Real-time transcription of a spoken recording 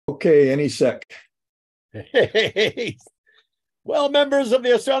Okay, any sec. Hey, well, members of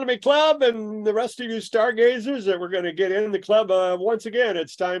the Astronomy Club and the rest of you stargazers that we're going to get in the club once again,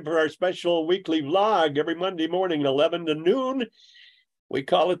 it's time for our special weekly vlog every Monday morning, 11 to noon. We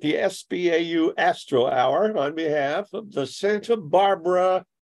call it the SBAU Astro Hour on behalf of the Santa Barbara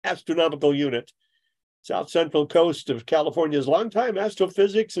Astronomical Unit, South Central coast of California's longtime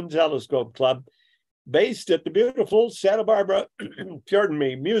astrophysics and telescope club, based at the beautiful Santa Barbara,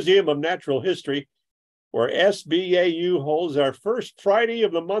 Museum of Natural History, where SBAU holds our first Friday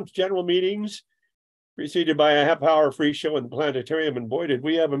of the month general meetings, preceded by a half-hour free show in the planetarium. And boy, did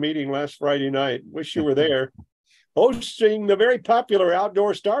we have a meeting last Friday night. Wish you were there. Hosting the very popular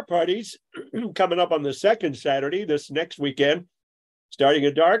outdoor star parties coming up on the second Saturday, this next weekend, starting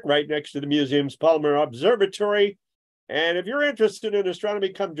at dark, right next to the museum's Palmer Observatory. And if you're interested in astronomy,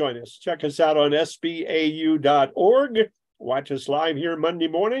 come join us. Check us out on SBAU.org. Watch us live here Monday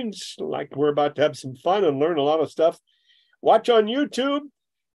mornings, like we're about to have some fun and learn a lot of stuff. Watch on YouTube,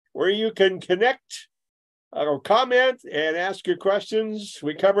 where you can connect or comment and ask your questions.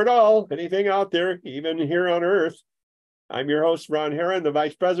 We cover it all, anything out there, even here on Earth. I'm your host, Ron Herron, the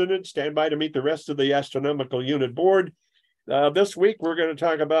Vice President. Stand by to meet the rest of the Astronomical Unit Board. This week, we're going to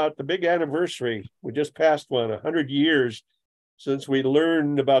talk about the big anniversary. We just passed 100 years since we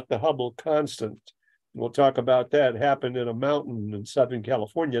learned about the Hubble constant. We'll talk about that. It happened in a mountain in Southern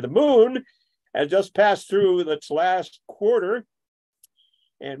California. The moon has just passed through its last quarter,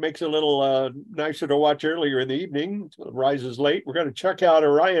 and it makes it a little nicer to watch earlier in the evening. It rises late. We're going to check out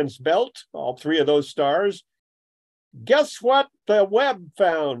Orion's belt, all three of those stars. Guess what the Webb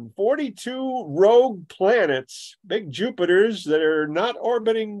found? 42 rogue planets, big Jupiters that are not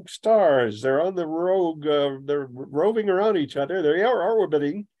orbiting stars. They're on the rogue, they're roving around each other. They are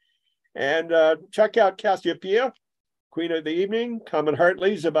orbiting. And check out Cassiopeia, Queen of the Evening. Comet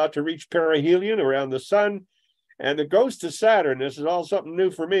Hartley's about to reach perihelion around the sun. And the Ghost of Saturn. This is all something new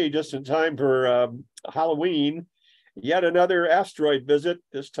for me, just in time for Halloween. Yet another asteroid visit,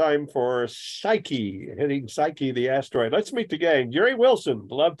 this time for Psyche, hitting Psyche, the asteroid. Let's meet the gang. Jerry Wilson,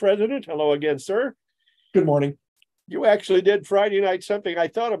 beloved president. Hello again, sir. Good morning. You actually did Friday night something I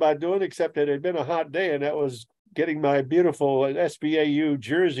thought about doing, except it had been a hot day, and that was getting my beautiful SBAU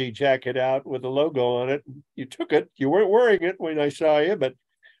jersey jacket out with the logo on it. You took it. You weren't wearing it when I saw you, but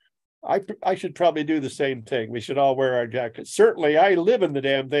I should probably do the same thing. We should all wear our jackets. Certainly, I live in the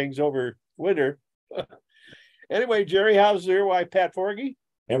damn things over winter. Anyway, Jerry, how's your wife, Pat Forgy?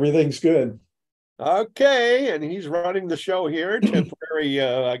 Everything's good. Okay, and he's running the show here, temporary,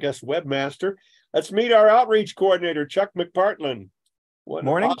 webmaster. Let's meet our outreach coordinator, Chuck McPartland. What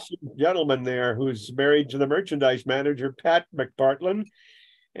Morning. An awesome gentleman there who's married to the merchandise manager, Pat McPartland.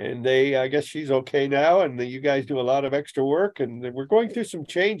 And I guess she's okay now, and you guys do a lot of extra work, and we're going through some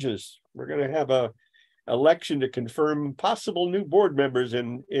changes. We're going to have a election to confirm possible new board members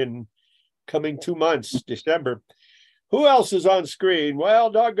in coming 2 months, December. Who else is on screen?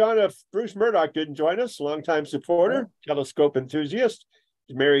 Well, doggone if Bruce Murdoch didn't join us, longtime supporter, telescope enthusiast.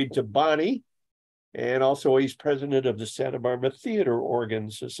 He's married to Bonnie. And also he's president of the Santa Barbara Theater Organ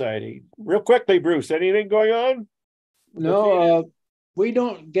Society. Real quickly, Bruce, anything going on? No, we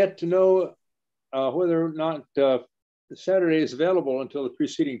don't get to know whether or not Saturday is available until the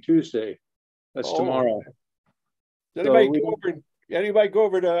preceding Tuesday. That's tomorrow. Does anybody go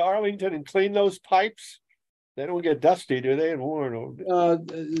over to Arlington and clean those pipes? They don't get dusty, do they? And worn.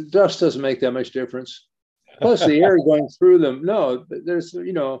 Dust doesn't make that much difference. Plus the air going through them. No, there's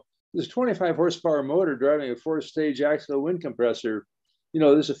 25 horsepower motor driving a 4-stage axial wind compressor.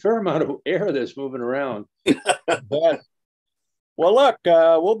 There's a fair amount of air that's moving around. Well, look,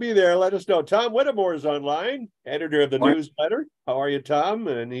 we'll be there. Let us know. Tom Whittemore is online, editor of the newsletter. How are you, Tom?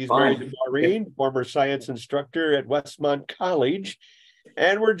 And he's married to Maureen, former science instructor at Westmont College.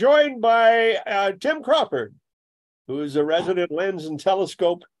 And we're joined by Tim Crawford, who's a resident lens and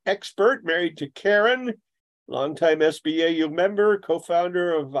telescope expert, married to Karen, longtime SBAU member,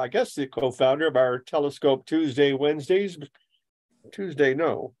 co-founder of our Telescope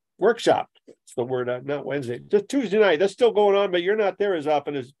workshop. It's the word, not Wednesday, just Tuesday night. That's still going on, but you're not there as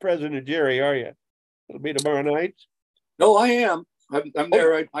often as President Jerry, are you? It'll be tomorrow night. No, I am. I'm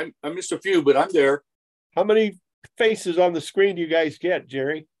there. I missed a few, but I'm there. How many faces on the screen do you guys get,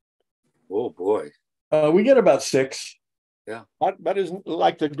 Jerry? Oh, boy. We get about 6. Yeah. That isn't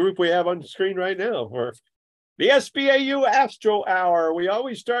like the group we have on the screen right now. Or the SBAU Astro Hour. We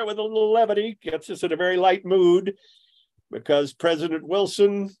always start with a little levity. Gets us in a very light mood because President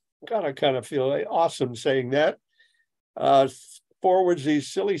Wilson, God, I kind of feel awesome saying that, forwards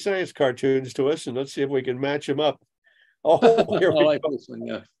these silly science cartoons to us, and let's see if we can match them up. Oh, here we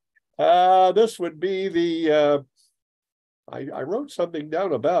go. This would be the, I wrote something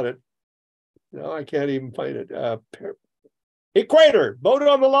down about it. No, I can't even find it. Equator, boat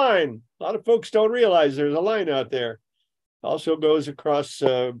on the line. A lot of folks don't realize there's a line out there. Also goes across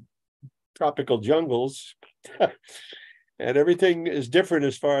tropical jungles. And everything is different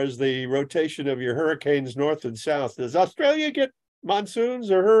as far as the rotation of your hurricanes north and south. Does Australia get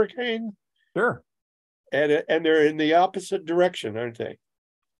monsoons or hurricanes? Sure. And they're in the opposite direction, aren't they?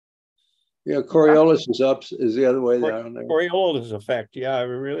 Yeah, Coriolis is the other way down there. Coriolis effect. Yeah, I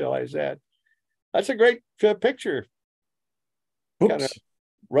realize that. That's a great picture. Kind of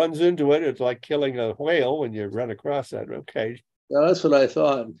runs into it. It's like killing a whale when you run across that. Okay. Yeah, that's what I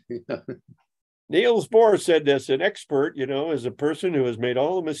thought. Niels Bohr said this: an expert, is a person who has made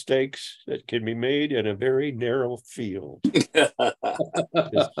all the mistakes that can be made in a very narrow field.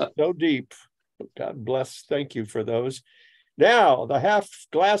 It's so deep. God bless. Thank you for those. Now, the half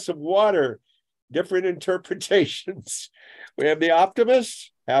glass of water, different interpretations. We have the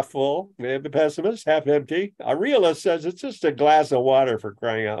optimist, half full. We have the pessimist, half empty. A realist says it's just a glass of water, for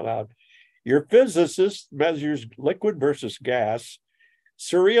crying out loud. Your physicist measures liquid versus gas.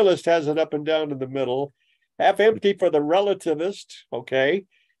 Surrealist has it up and down in the middle. Half empty for the relativist, okay.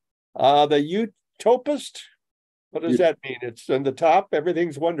 The utopist, what does that mean? It's in the top,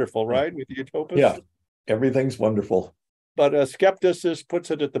 everything's wonderful, right? With the utopist? Yeah, everything's wonderful. But a skepticist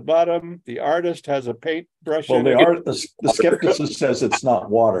puts it at the bottom. The artist has a paintbrush. Well, the skepticist says it's not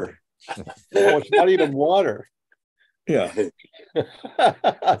water. Oh, it's not even water. Yeah.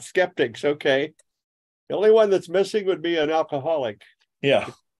 Skeptics, okay. The only one that's missing would be an alcoholic. Yeah.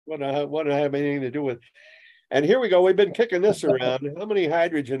 Want to have anything to do with. And here we go. We've been kicking this around. How many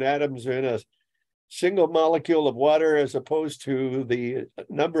hydrogen atoms are in a single molecule of water as opposed to the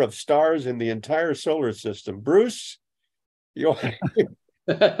number of stars in the entire solar system? Bruce? I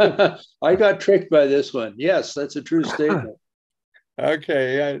got tricked by this one. Yes, that's a true statement.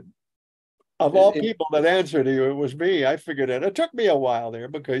 Okay. Of all people that answered you, it was me. I figured it. It took me a while there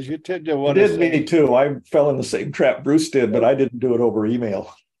because you tend to want to. It did me too. I fell in the same trap Bruce did, but I didn't do it over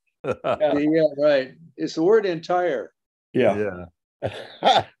email. Yeah, right. It's the word entire. Yeah.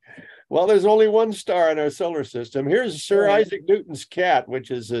 Well, there's only one star in our solar system. Here's Sir Isaac Newton's cat, which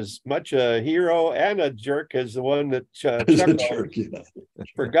is as much a hero and a jerk as the one that Chuck jerk, yeah.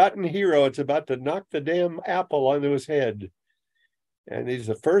 Forgotten hero. It's about to knock the damn apple onto his head. And he's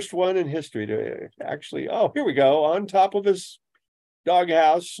the first one in history to actually, here we go. On top of his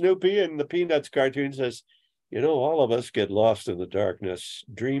doghouse, Snoopy and the Peanuts cartoon says, all of us get lost in the darkness.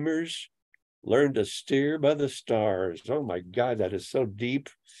 Dreamers learn to steer by the stars. Oh my God, that is so deep.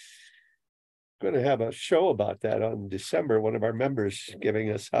 Going to have a show about that on December. One of our members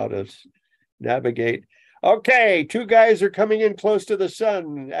giving us how to navigate. Okay, two guys are coming in close to the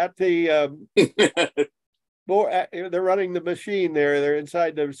sun at the they're running the machine there. They're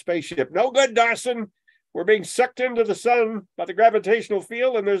inside the spaceship. No good, Dawson. We're being sucked into the sun by the gravitational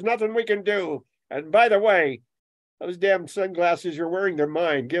field, and there's nothing we can do. And by the way, those damn sunglasses you're wearing, they're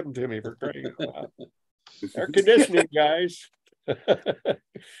mine. Give them to me, for crying out loud. Air conditioning, guys.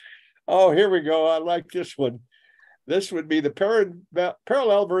 Oh, here we go. I like this one. This would be the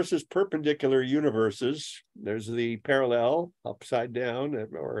parallel versus perpendicular universes. There's the parallel upside down,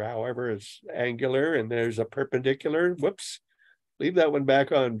 or however it's angular, and there's a perpendicular. Whoops. Leave that one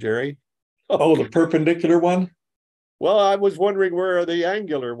back on, Jerry. Oh, the perpendicular one? Well, I was wondering where the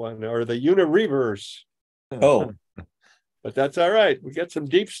angular one or the unireverse. Oh. But that's all right. We get some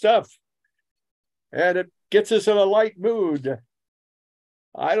deep stuff. And it gets us in a light mood.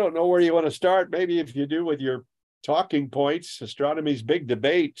 I don't know where you want to start. Maybe if you do with your talking points, astronomy's big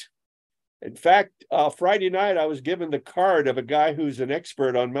debate. In fact, Friday night, I was given the card of a guy who's an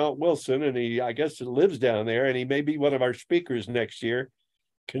expert on Mount Wilson, and I guess, lives down there, and he may be one of our speakers next year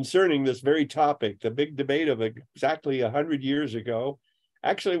concerning this very topic, the big debate of exactly 100 years ago.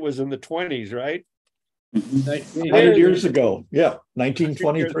 Actually, it was in the 20s, right? 100 years ago. Yeah,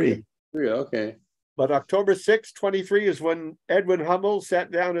 1923. Yeah, okay. But October 6, 23 is when Edwin Hubble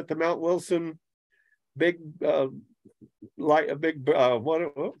sat down at the Mount Wilson it's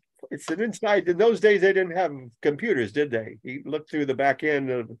an inside. In those days, they didn't have computers, did they? He looked through the back end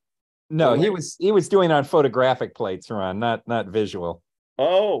of. No, he was doing on photographic plates, Ron, not visual.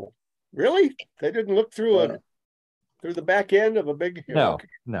 Oh, really? They didn't look through through the back end of a big. No.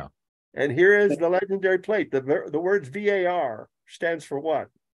 And here is the legendary plate. The words VAR stands for what?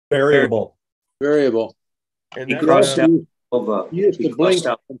 Variable. And He that's, crossed out of Use the blink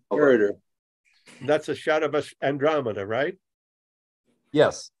comparator. that's a shot of Andromeda, right?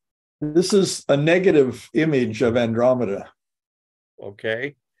 Yes. This is a negative image of Andromeda.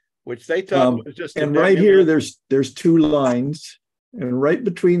 Okay. which they thought was just a and right here, nebula. there's two lines, and right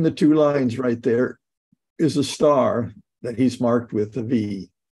between the two lines right there is a star that he's marked with a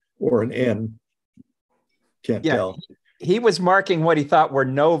V or an N. Can't Yeah. tell. He was marking what he thought were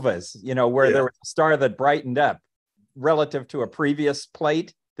novas, you know, where Yeah. there was a star that brightened up relative to a previous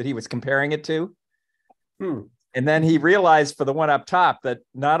plate that he was comparing it to. And then he realized for the one up top that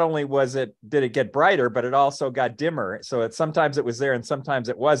not only did it get brighter, but it also got dimmer. So sometimes it was there and sometimes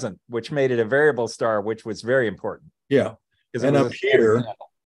it wasn't, which made it a variable star, which was very important. Yeah. Because And up here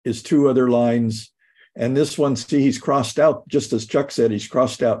is two other lines. And this one, see, he's crossed out, just as Chuck said, he's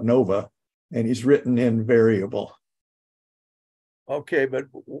crossed out nova and he's written in variable. Okay, but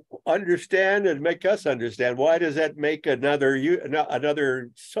understand and make us understand, why does that make another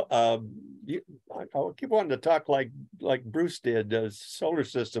I'll keep wanting to talk like Bruce did, solar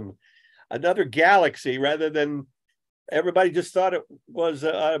system, another galaxy, rather than everybody just thought it was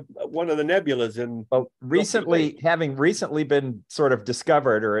one of the nebulas. And well, having recently been sort of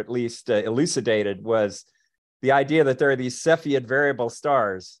discovered, or at least elucidated, was the idea that there are these Cepheid variable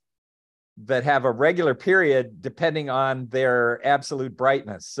stars that have a regular period depending on their absolute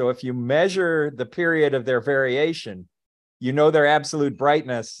brightness. So if you measure the period of their variation, you know their absolute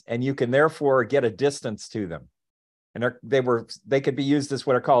brightness, and you can therefore get a distance to them. And they could be used as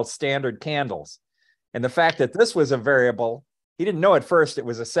what are called standard candles. And the fact that this was a variable, he didn't know at first it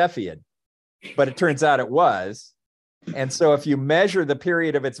was a Cepheid, but it turns out it was. And so if you measure the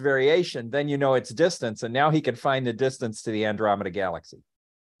period of its variation, then you know its distance, and now he can find the distance to the Andromeda Galaxy.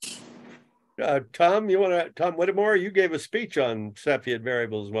 Tom Whittemore, you gave a speech on Cepheid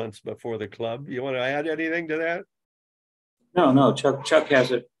variables once before the club. You want to add anything to that? No, Chuck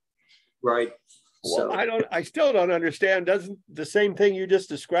has it right. Well, So I still don't understand. Doesn't the same thing you just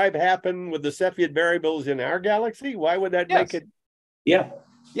described happen with the Cepheid variables in our galaxy? Why would that make it? yeah,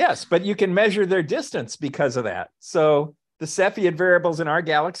 Yes, but you can measure their distance because of that. So the Cepheid variables in our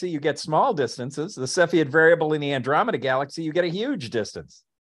galaxy, you get small distances. The Cepheid variable in the Andromeda Galaxy, you get a huge distance.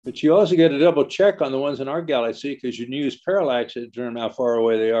 But you also get a double check on the ones in our galaxy because you can use parallax to determine how far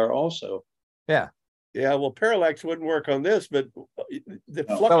away they are also. Yeah. Yeah, well, parallax wouldn't work on this, but the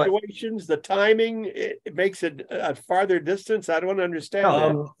fluctuations, the timing, it makes it a farther distance. I don't understand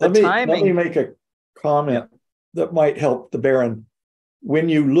that. Let me make a comment that might help the Baron. When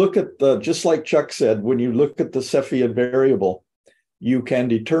you look at just like Chuck said, when you look at the Cepheid variable, you can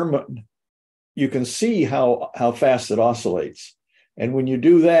see how fast it oscillates. And when you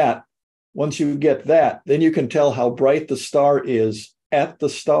do that, once you get that, then you can tell how bright the star is at the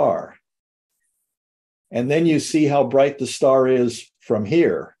star. And then you see how bright the star is from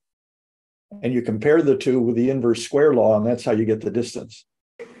here. And you compare the two with the inverse square law, and that's how you get the distance.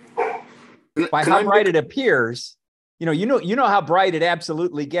 By how bright it appears, you know how bright it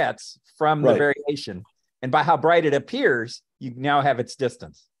absolutely gets from the variation. And by how bright it appears, you now have its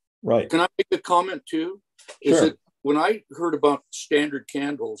distance. Right. Can I make a comment too? Sure. Is it when I heard about standard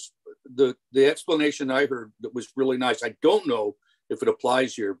candles, the explanation I heard that was really nice. I don't know if it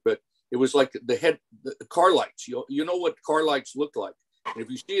applies here, but it was like the car lights. You know what car lights look like. And if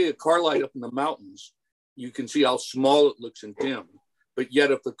you see a car light up in the mountains, you can see how small it looks and dim. But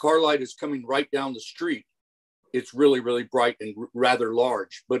yet if the car light is coming right down the street, it's really, really bright and rather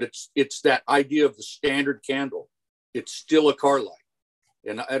large. But it's that idea of the standard candle. It's still a car light.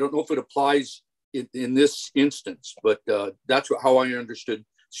 And I don't know if it applies in this instance, but that's how I understood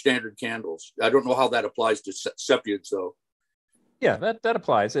standard candles. I don't know how that applies to Cepheids though. Yeah, that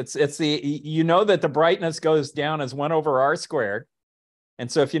applies. It's that the brightness goes down as 1 over r squared.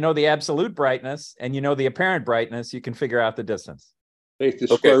 And so if you know the absolute brightness and you know the apparent brightness, you can figure out the distance. Take the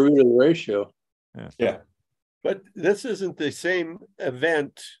square root of the ratio. Yeah. But this isn't the same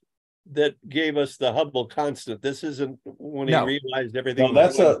event that gave us the Hubble constant. This isn't when he realized everything. No,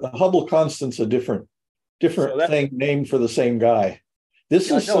 the Hubble constant's a different thing named for the same guy. This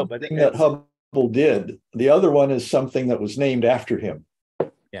is something that Hubble did. The other one is something that was named after him.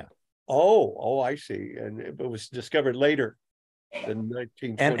 Yeah. Oh, I see. And it was discovered later in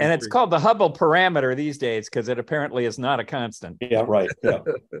 1923. And it's called the Hubble parameter these days because it apparently is not a constant. Yeah, right.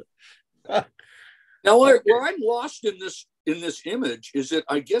 Yeah. Now, where I'm lost in this image is that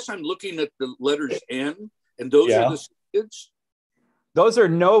I guess I'm looking at the letters N, and those are the Cephids. Those are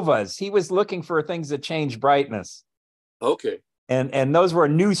novas. He was looking for things that change brightness. Okay. And those were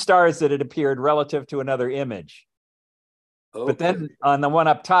new stars that had appeared relative to another image. Okay. But then on the one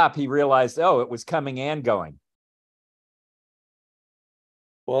up top, he realized, it was coming and going.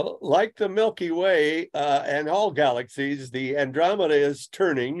 Well, like the Milky Way and all galaxies, the Andromeda is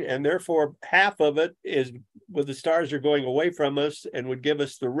turning, and therefore half of it is where the stars are going away from us and would give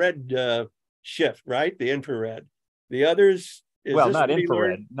us the red shift, right? The infrared. The others is well, this not what we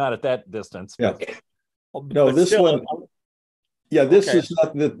infrared, learned? not at that distance. Yeah. No, But this still, one. Yeah, this okay. is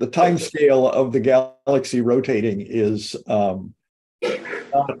not the time scale of the galaxy rotating is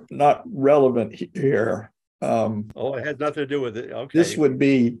not relevant here. Oh, it has nothing to do with it. Okay. This would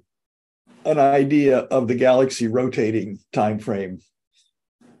be an idea of the galaxy rotating time frame.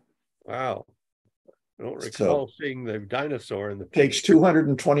 Wow. I don't recall seeing the dinosaur in the picture. Takes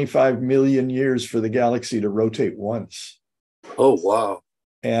 225 million years for the galaxy to rotate once. Oh, wow.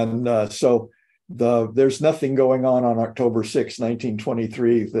 And there's nothing going on October 6,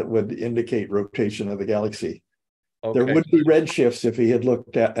 1923 that would indicate rotation of the galaxy. Okay. There would be red shifts if he had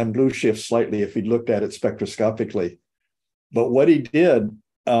looked at, and blue shifts slightly if he'd looked at it spectroscopically. But what he did,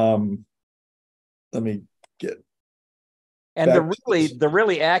 let me get. And the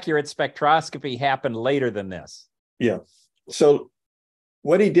really accurate spectroscopy happened later than this. Yeah. So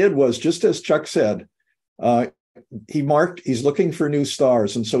what he did was, just as Chuck said, he's looking for new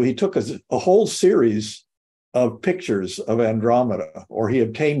stars. And so he took a whole series of pictures of Andromeda, or he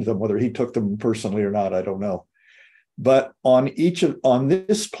obtained them, whether he took them personally or not, I don't know. But on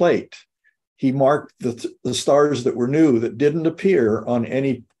this plate, he marked the stars that were new that didn't appear on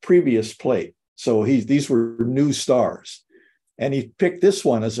any previous plate. So these were new stars. And he picked this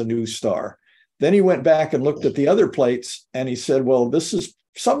one as a new star. Then he went back and looked at the other plates, and he said, well, this is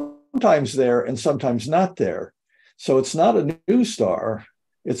sometimes there and sometimes not there. So it's not a new star,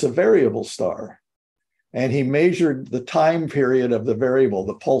 it's a variable star. And he measured the time period of the variable,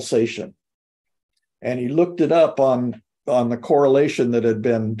 the pulsation. And he looked it up on the correlation that had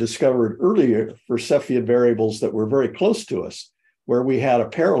been discovered earlier for Cepheid variables that were very close to us, where we had a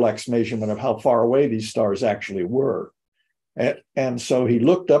parallax measurement of how far away these stars actually were. And so he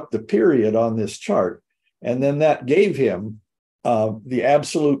looked up the period on this chart, and then that gave him the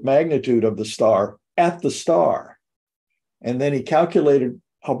absolute magnitude of the star at the star. And then he calculated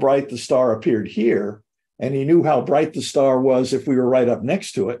how bright the star appeared here, and he knew how bright the star was if we were right up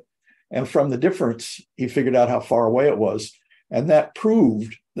next to it. And from the difference, he figured out how far away it was. And that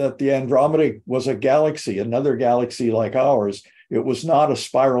proved that the Andromeda was a galaxy, another galaxy like ours. It was not a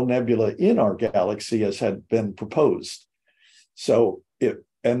spiral nebula in our galaxy as had been proposed. So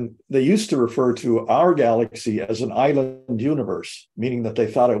and they used to refer to our galaxy as an island universe, meaning that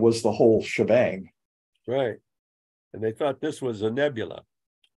they thought it was the whole shebang. Right. And they thought this was a nebula.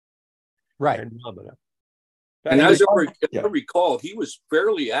 Right. Andromeda. And as I recall, he was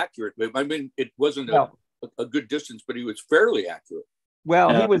fairly accurate. I mean, it wasn't a good distance, but he was fairly accurate.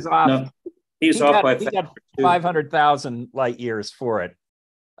 Well, he was off. No, he got 500,000 light years for it.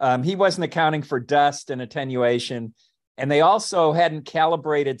 He wasn't accounting for dust and attenuation. And they also hadn't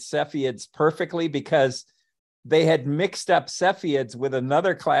calibrated Cepheids perfectly because they had mixed up Cepheids with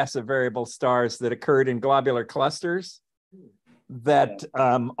another class of variable stars that occurred in globular clusters that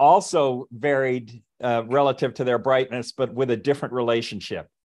also varied relative to their brightness, but with a different relationship.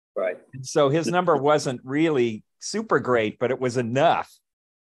 Right. So his number wasn't really super great, but it was enough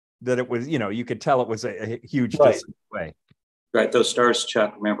that it was, you could tell it was a huge distance away. Right. Those stars,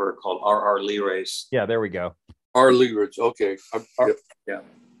 Chuck, remember, are called RR Lyrae. Yeah, there we go. R Lyrae. Okay. Yeah.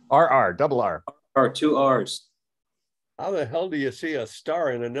 RR, double R. Two R's. How the hell do you see a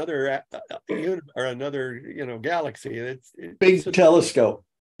star in another galaxy? It's big telescope.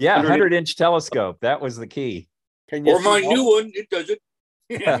 Yeah, 100-inch telescope. That was the key. Or my new one, it does it.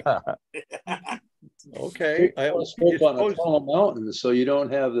 Okay. Telescope on a tall mountain, so you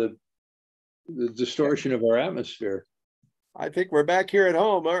don't have the distortion of our atmosphere. I think we're back here at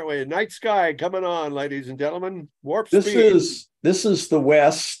home, aren't we? Night sky coming on, ladies and gentlemen. Warp This speed. is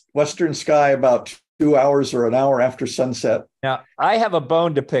the western sky about 2 hours or an hour after sunset. Now, I have a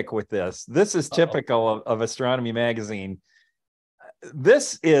bone to pick with this. This is typical of Astronomy Magazine.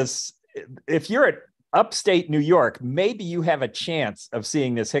 This is, if you're at upstate New York, maybe you have a chance of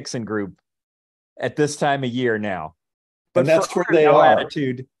seeing this Hickson group at this time of year now. But and that's where for they are.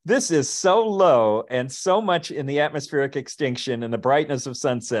 Latitude, this is so low and so much in the atmospheric extinction and the brightness of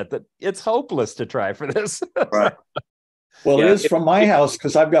sunset that it's hopeless to try for this. Right. Well, it is from my house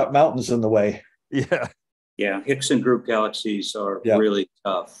because I've got mountains in the way. Yeah. Yeah. Hickson group galaxies are really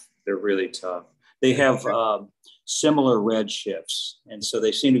tough. They're really tough. They have similar red shifts, and so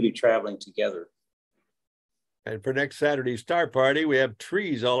they seem to be traveling together. And for next Saturday's Star Party, we have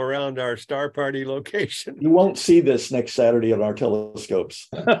trees all around our Star Party location. You won't see this next Saturday on our telescopes.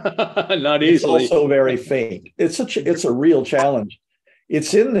 Not easily. It's also very faint. It's a real challenge.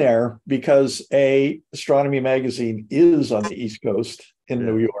 It's in there because Astronomy Magazine is on the East Coast in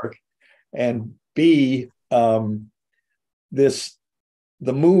New York, and B, the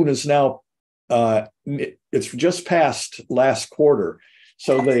moon is now it's just past last quarter,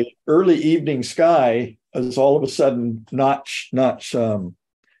 so the early evening sky is all of a sudden not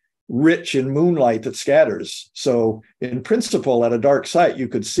rich in moonlight that scatters. So in principle, at a dark site, you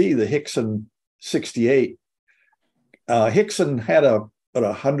could see the Hickson 68. Hickson had about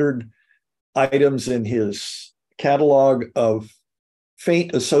 100 items in his catalog of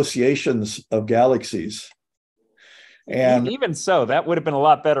faint associations of galaxies. And even so, that would have been a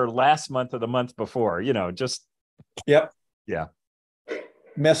lot better last month or the month before, just. Yep. Yeah.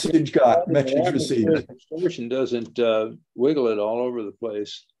 Message received. Distortion doesn't wiggle it all over the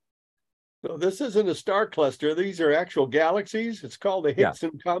place. So this isn't a star cluster. These are actual galaxies. It's called the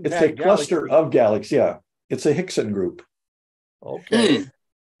Hickson Compact It's a cluster of galaxies. Yeah. It's a Hickson group. Okay.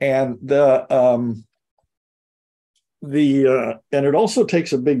 And and it also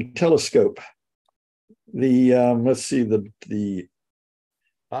takes a big telescope. Let's see, the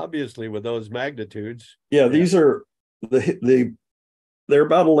obviously with those magnitudes. Yeah, these are they're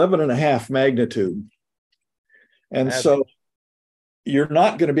about 11.5 magnitude. And so you're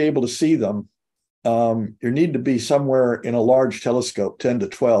not going to be able to see them. You need to be somewhere in a large telescope, 10 to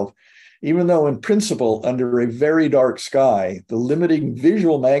 12, even though in principle, under a very dark sky, the limiting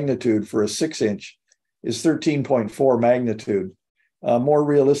visual magnitude for a 6-inch is 13.4 magnitude. More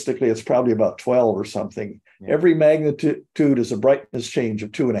realistically, it's probably about 12 or something. Yeah. Every magnitude is a brightness change of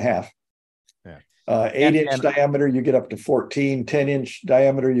 2.5. Yeah. 8-inch diameter, you get up to 14. 10-inch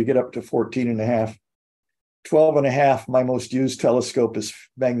diameter, you get up to 14.5. 12.5, my most used telescope is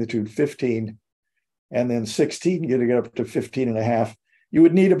magnitude 15. And then 16, you get up to 15.5. You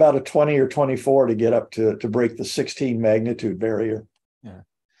would need about a 20 or 24 to get up to break the 16 magnitude barrier. Yeah.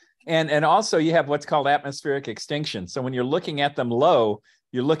 And also you have what's called atmospheric extinction. So when you're looking at them low,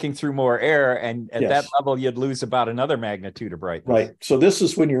 you're looking through more air, and at that level, you'd lose about another magnitude of brightness. Right. So this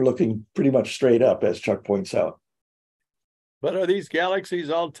is when you're looking pretty much straight up, as Chuck points out. But are these galaxies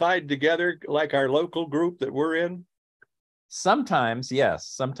all tied together like our local group that we're in? Sometimes, yes.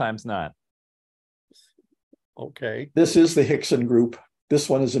 Sometimes not. Okay. This is the Hickson group. This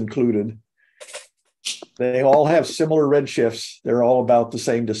one is included. They all have similar redshifts. They're all about the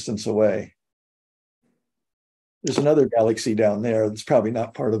same distance away. There's another galaxy down there that's probably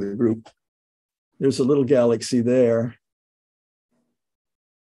not part of the group. There's a little galaxy there.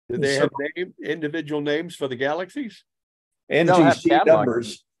 Do they have individual names for the galaxies? NGC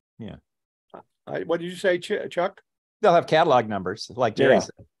numbers. Yeah. What did you say, Chuck? They'll have catalog numbers, like Jerry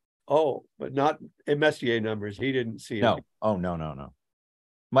said. Oh, but not Messier numbers. He didn't see it. No. Oh, no.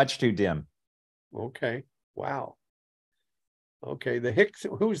 Much too dim. Okay. Wow. Okay. The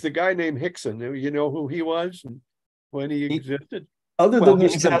Hickson, who's the guy named Hickson? You know who he was and when he existed? Other than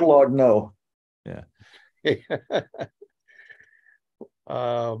this catalog, no. Yeah. Is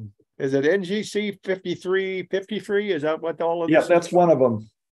it NGC 5353? Is that what all of this? Yeah, that's one of them.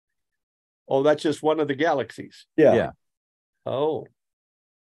 Oh, that's just one of the galaxies. Yeah. Oh.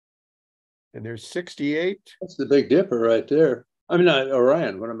 And there's 68. That's the Big Dipper right there. I mean, not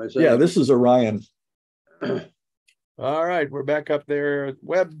Orion. What am I saying? Yeah, this is Orion. All right, we're back up there.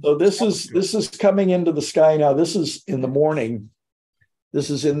 Webb. So this is coming into the sky now. This is in the morning. This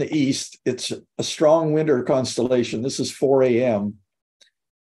is in the east. It's a strong winter constellation. This is 4 a.m.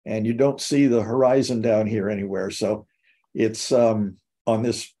 And you don't see the horizon down here anywhere. So it's on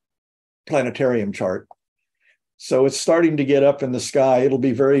this planetarium chart. So it's starting to get up in the sky. It'll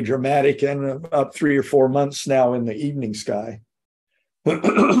be very dramatic in about 3 or 4 months now in the evening sky.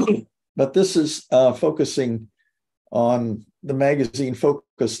 But this is focusing on the magazine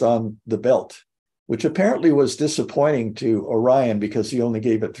focused on the belt, which apparently was disappointing to Orion because he only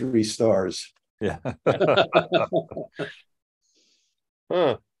gave it 3 stars. Yeah.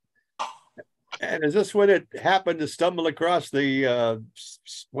 Huh. And is this when it happened to stumble across the,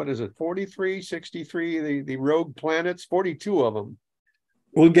 what is it, 43, 63, the rogue planets, 42 of them?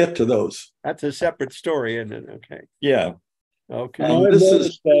 We'll get to those. That's a separate story, isn't it? Okay. Yeah. Okay. I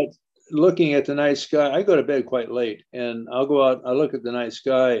noticed that looking at the night sky, I go to bed quite late, and I'll go out, I look at the night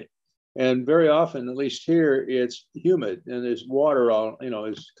sky, and very often, at least here, it's humid, and there's water all,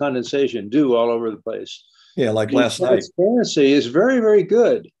 there's condensation, dew all over the place. Yeah, like last night. Transparency is very, very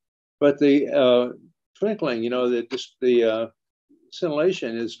good. But the twinkling, the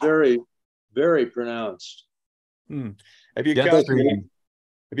scintillation is very, very pronounced. Have you counted the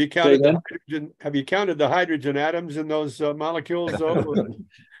hydrogen? Have you counted the hydrogen atoms in those molecules?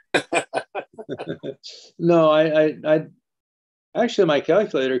 No, I Actually, my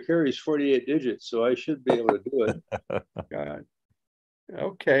calculator carries 48 digits, so I should be able to do it. God.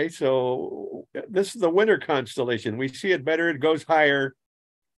 Okay, so this is the winter constellation. We see it better. It goes higher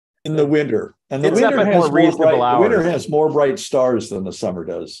in the winter. And the It's up winter at has more reasonable the winter hours. has more bright stars than the summer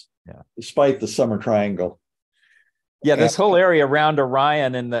does. Yeah. Despite the summer triangle. Yeah, this whole area around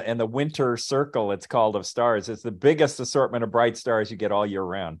Orion and the winter circle, it's called, of stars. It's the biggest assortment of bright stars you get all year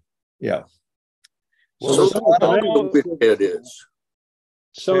round. Yeah. Well, so it is.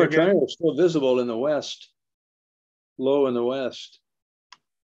 Summer triangle is still visible in the west. Low in the west.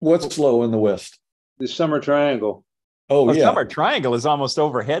 What's low in the west? The summer triangle. Oh, yeah. Summer triangle is almost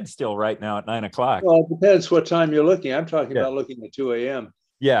overhead still right now at 9 o'clock. Well, it depends what time you're looking. I'm talking about looking at 2 a.m.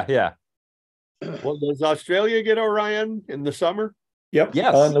 Yeah, yeah. Well, does Australia get Orion in the summer? Yep.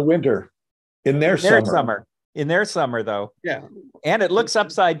 Yes. In the winter. In their summer. In their summer, though. Yeah. And it looks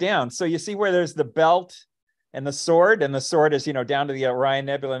upside down. So you see where there's the belt and the sword is, down to the Orion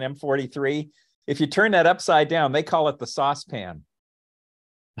Nebula and M43. If you turn that upside down, they call it the saucepan.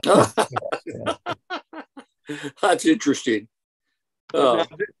 That's interesting. Now,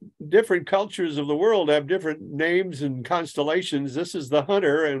 different cultures of the world have different names and constellations. This is the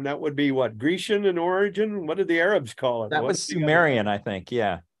Hunter, and that would be what, Grecian in origin? What did the Arabs call it? That was Sumerian, I think.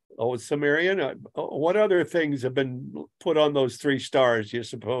 Yeah. Oh, it's Sumerian. What other things have been put on those three stars, you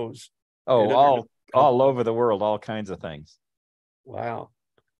suppose? Oh, all over the world, all kinds of things. Wow.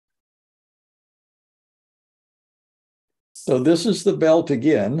 So this is the belt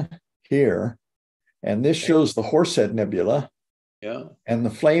again here. And this shows the Horsehead Nebula. Yeah. And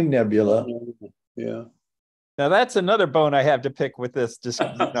the Flame Nebula. Yeah. Now that's another bone I have to pick with this. Just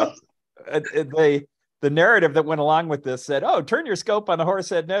the narrative that went along with this said, "Oh, turn your scope on the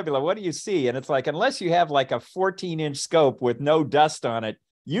Horsehead Nebula. What do you see?" And it's like, unless you have like a 14-inch scope with no dust on it,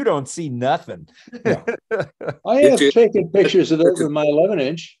 you don't see nothing. Yeah. I have taken pictures of those with my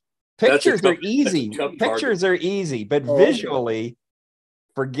 11-inch. Pictures are easy. Pictures are easy, but visually,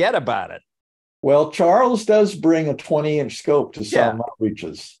 forget about it. Well, Charles does bring a 20-inch scope to some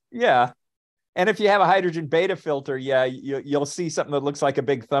outreaches. Yeah. And if you have a hydrogen beta filter, you'll see something that looks like a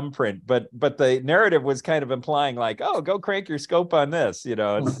big thumbprint. But the narrative was kind of implying like, oh, go crank your scope on this.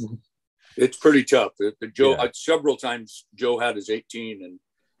 It's pretty tough. Joe, several times Joe had his 18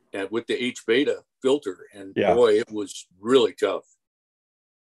 and with the H beta filter, and boy, it was really tough.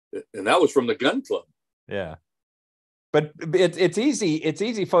 And that was from the gun club. Yeah. But it's easy. It's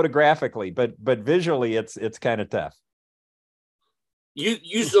easy photographically, but visually, it's kind of tough. You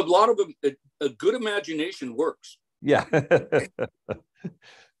use a lot of a good imagination works. Yeah.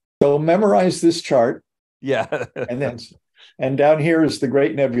 So memorize this chart. Yeah. and down here is the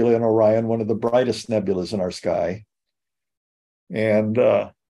Great Nebula in Orion, one of the brightest nebulas in our sky. And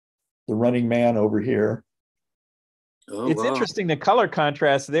the Running Man over here. Oh, it's interesting the color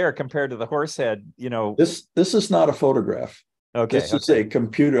contrast there compared to the Horsehead. This is not a photograph. Okay, this is a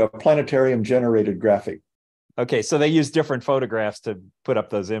planetarium generated graphic. Okay, so they use different photographs to put up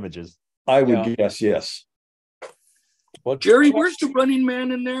those images. I would guess, yes. Well, Jerry, where's the Running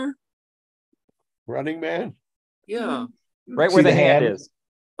Man in there? Running Man? Yeah. Right where the hand is.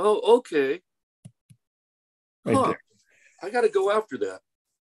 Oh, okay. Right there. I got to go after that.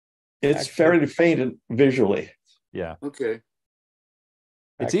 It's fairly faint visually. Yeah. Okay.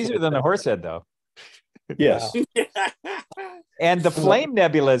 It's easier than the Horsehead, though. Yes. And the Flame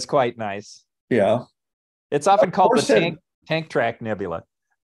Nebula is quite nice. Yeah. It's often called the tank track nebula.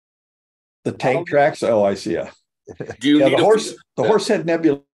 The tank tracks? Oh, I see. Yeah. The Horsehead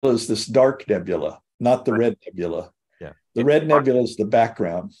Nebula is this dark nebula, not the red nebula. Yeah. The red nebula is the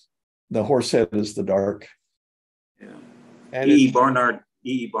background. The Horsehead is the dark. Yeah. And E.E. Barnard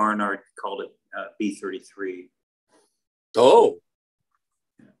called it B33. Oh.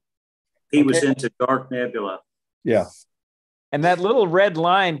 He was into dark nebula. Yeah. And that little red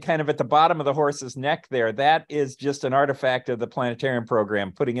line kind of at the bottom of the horse's neck there, that is just an artifact of the planetarium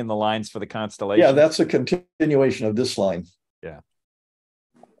program, putting in the lines for the constellation. Yeah, that's a continuation of this line. Yeah.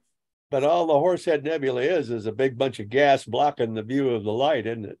 But all the Horsehead Nebula is a big bunch of gas blocking the view of the light,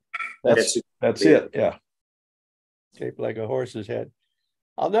 isn't it? That's it. Yeah. Shaped like a horse's head.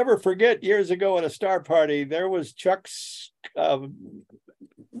 I'll never forget years ago at a star party, there was Chuck's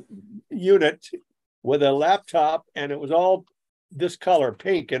unit with a laptop, and it was all this color,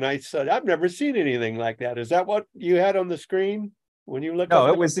 pink. And I said, I've never seen anything like that. Is that what you had on the screen when you looked? No,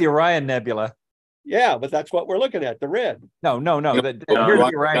 it was the Orion Nebula. Yeah, but that's what we're looking at, the red. No. Here's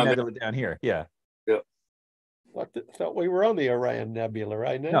the Orion Nebula down here. Yeah. Yeah. Thought we were on the Orion Nebula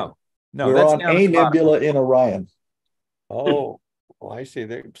right now. No, we're that's on a nebula in Orion. Oh, I see.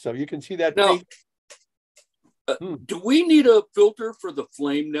 So you can see that. Now, Do we need a filter for the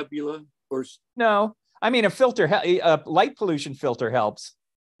Flame Nebula? Or No, I mean, a light pollution filter helps.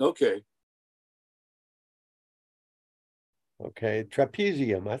 okay. Okay,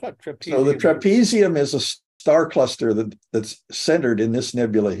 trapezium. I thought trapezium. So the trapezium is a star cluster that's centered in this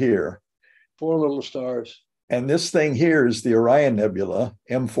nebula here. 4 little stars. And this thing here is the Orion Nebula,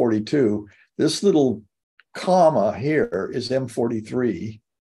 M42. This little comma here is M43.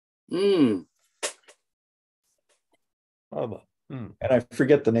 Mm. And I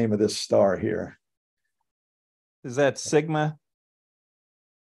forget the name of this star here. Is that Sigma?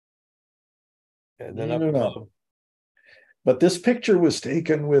 And then No. But this picture was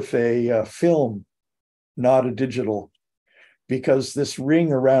taken with a film, not a digital, because this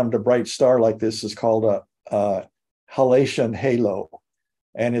ring around a bright star like this is called a halation halo.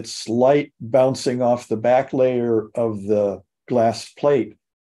 And it's light bouncing off the back layer of the glass plate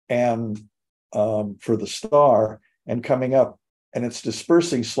and for the star and coming up, and it's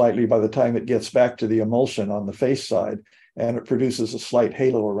dispersing slightly by the time it gets back to the emulsion on the face side, and it produces a slight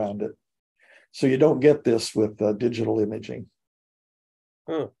halo around it. So you don't get this with digital imaging.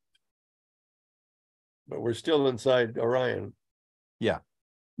 Huh. But we're still inside Orion. Yeah.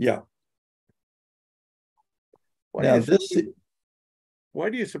 Yeah. Why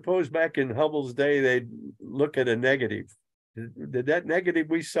do you suppose back in Hubble's day they'd look at a negative? Did that negative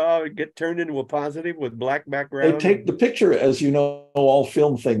we saw get turned into a positive with black background? They take the picture, as you know, all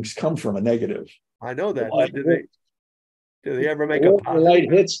film things come from a negative. I know that. But do they ever make When a the positive?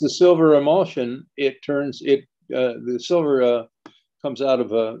 light hits the silver emulsion, it turns the silver comes out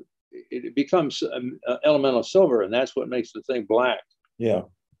of it becomes elemental silver, and that's what makes the thing black. Yeah.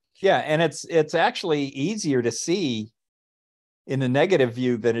 Yeah, and it's actually easier to see in the negative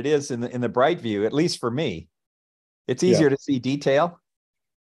view than it is in the bright view, at least for me. It's easier to see detail.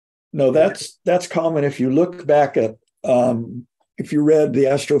 No, that's common. If you look back at if you read the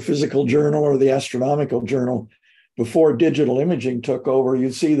Astrophysical Journal or the Astronomical Journal before digital imaging took over,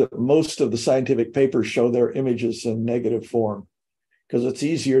 you'd see that most of the scientific papers show their images in negative form because it's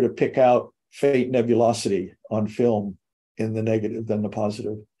easier to pick out faint nebulosity on film in the negative than the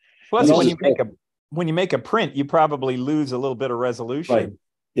positive. Plus, And when you make a print, you probably lose a little bit of resolution. Right.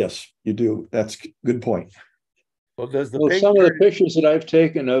 Yes, you do. That's a good point. Well, Some of the pictures that I've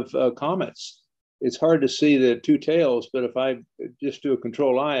taken of comets, it's hard to see the two tails, but if I just do a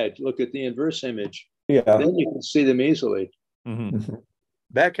control I look at the inverse image, then you can see them easily. Mm-hmm.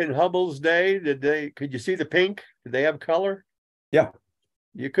 Back in Hubble's day, could you see the pink? Did they have color? Yeah.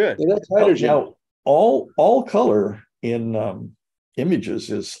 You could. Yeah, that's hydrogen. Now, all color in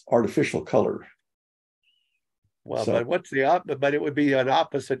images is artificial color. Well, but what's but it would be an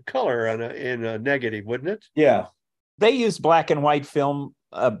opposite color in a negative, wouldn't it? Yeah. They used black and white film.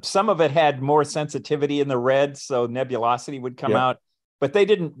 Some of it had more sensitivity in the red, so nebulosity would come out. But they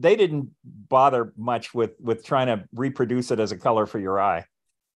didn't bother much with trying to reproduce it as a color for your eye.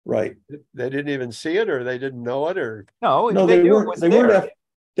 Right. They didn't even see it, or they didn't know it, or no,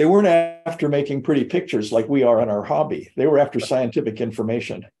 they weren't after making pretty pictures like we are in our hobby. They were after scientific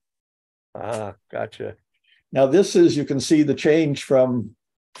information. Ah, gotcha. Now this is, you can see the change from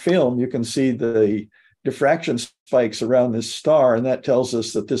film. You can see the diffraction spikes around this star, and that tells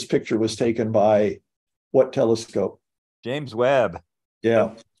us that this picture was taken by what telescope? James Webb.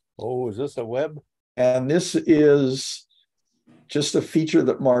 Yeah. Oh, is this a Webb? And this is just a feature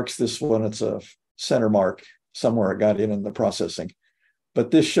that marks this one. It's a center mark somewhere it got in the processing.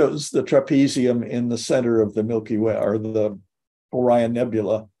 But this shows the trapezium in the center of the Milky Way, or the Orion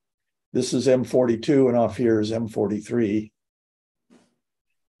Nebula. This is M42, and off here is M43.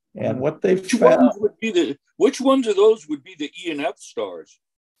 And what they've found... Which ones of those would be the E and F stars?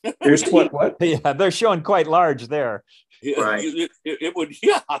 There's what? Yeah, they're showing quite large there. Yeah, right. It would,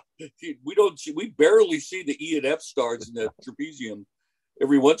 we barely see the E and F stars in the trapezium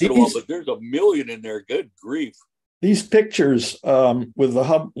every once in a while, but there's a million in there. Good grief. These pictures with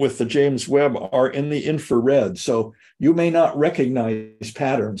the James Webb are in the infrared, so you may not recognize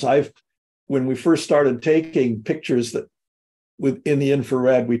patterns. When we first started taking pictures in the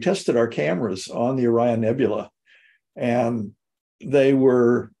infrared, we tested our cameras on the Orion Nebula, and it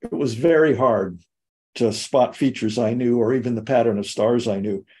was very hard to spot features I knew, or even the pattern of stars I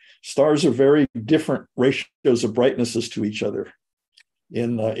knew. Stars are very different ratios of brightnesses to each other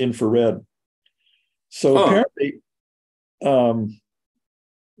in infrared. So apparently,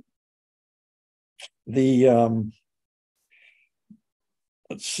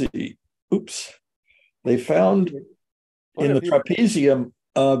 let's see. Oops. They found in the trapezium,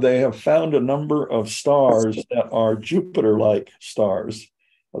 they have found a number of stars that are Jupiter-like stars.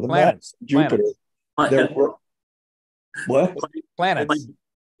 The mass of Jupiter. What? Planets.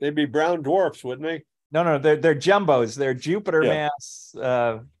 They'd be brown dwarfs, wouldn't they? No, they're jumbos. They're Jupiter Yeah. mass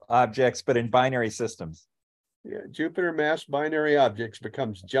objects, but in binary systems. Yeah, Jupiter mass binary objects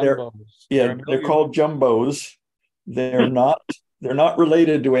becomes jumbos. Yeah, they're called jumbos. They're not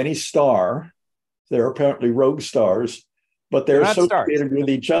related to any star. They're apparently rogue stars, but they're associated with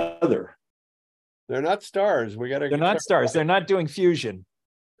each other. They're not stars. They're not stars. They're not doing fusion.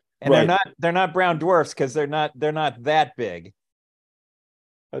 And they're not brown dwarfs because they're not that big.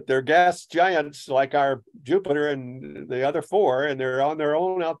 But they're gas giants like our Jupiter and the other four, and they're on their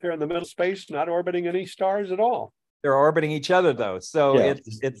own out there in the middle space, not orbiting any stars at all. They're orbiting each other though. So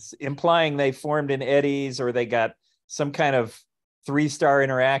it's implying they formed in eddies or they got some kind of 3-star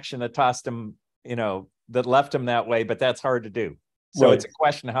interaction that tossed them, that left them that way, but that's hard to do. So it's a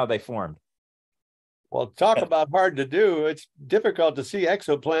question of how they formed. Well, talk about hard to do. It's difficult to see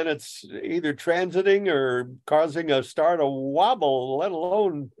exoplanets either transiting or causing a star to wobble, let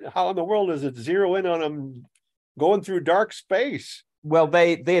alone how in the world does it zero in on them going through dark space? Well,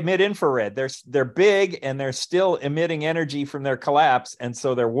 they emit infrared. They're big and they're still emitting energy from their collapse, and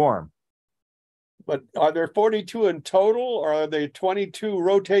so they're warm. But are there 42 in total, or are they 22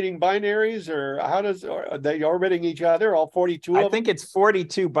 rotating binaries, or are they orbiting each other, all 42 of them? I think it's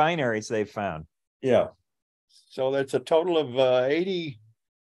 42 binaries they've found. Yeah. So that's a total of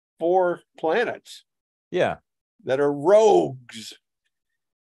 84 planets. Yeah. That are rogues.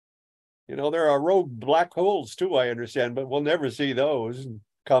 There are rogue black holes too, I understand, but we'll never see those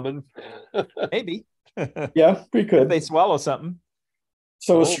coming. Maybe. Yeah, we could. If they swallow something.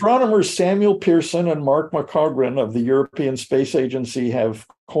 So astronomers Samuel Pearson and Mark McCaughrean of the European Space Agency have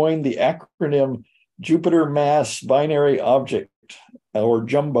coined the acronym Jupiter Mass Binary Object, or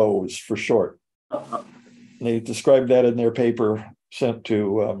JUMBOs for short. They described that in their paper sent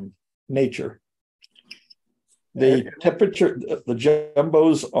to Nature. The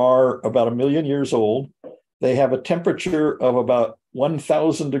jumbos are about 1 million years old. They have a temperature of about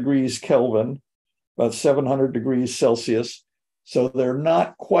 1,000 degrees Kelvin, about 700 degrees Celsius. So they're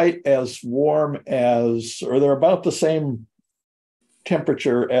not quite as warm or they're about the same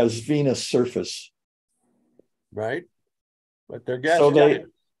temperature as Venus' surface. Right. But they're gas giants.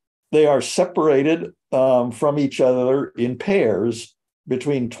 They are separated from each other in pairs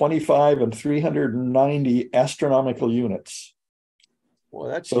between 25 and 390 astronomical units. Well,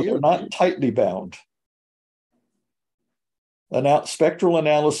 that's so huge. They're not tightly bound. Spectral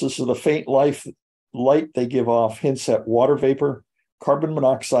analysis of the faint light they give off hints at water vapor, carbon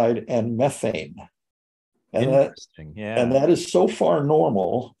monoxide, and methane. And interesting, and that is so far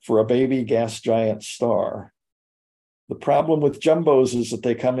normal for a baby gas giant star. The problem with jumbos is that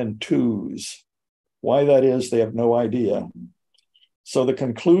they come in twos. Why that is, they have no idea. So the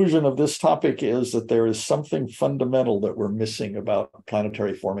conclusion of this topic is that there is something fundamental that we're missing about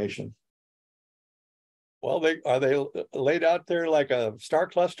planetary formation. Well, are they laid out there like a star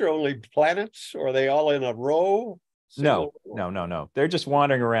cluster, only planets, or are they all in a row? No. They're just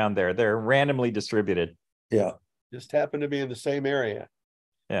wandering around there. They're randomly distributed. Yeah. Just happen to be in the same area.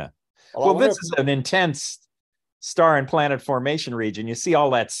 Yeah. Well, this is an intense star and planet formation region. You see all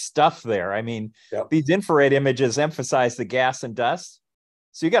that stuff there. I mean, These infrared images emphasize the gas and dust.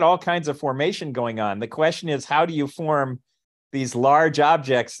 So you got all kinds of formation going on. The question is, how do you form these large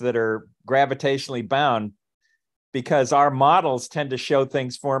objects that are gravitationally bound? Because our models tend to show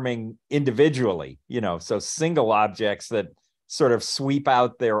things forming individually, so single objects that sort of sweep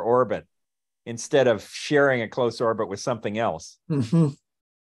out their orbit instead of sharing a close orbit with something else. Mm-hmm.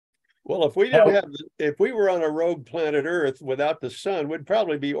 Well, if we were on a rogue planet Earth without the sun, we'd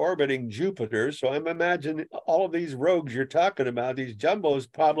probably be orbiting Jupiter. So I'm imagining all of these rogues you're talking about, these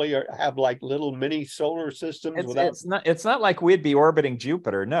jumbos probably have like little mini solar systems. It's not like we'd be orbiting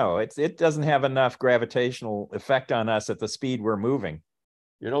Jupiter. No, it doesn't have enough gravitational effect on us at the speed we're moving.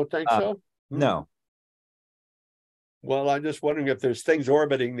 You don't think so? No. Well, I'm just wondering if there's things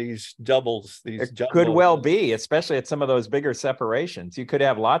orbiting these doubles. Could well be, especially at some of those bigger separations. You could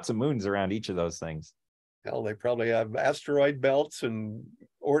have lots of moons around each of those things. Hell, they probably have asteroid belts and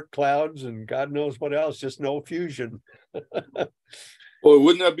Oort clouds and God knows what else, just no fusion. Well,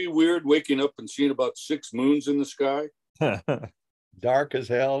 wouldn't that be weird, waking up and seeing about 6 moons in the sky? Dark as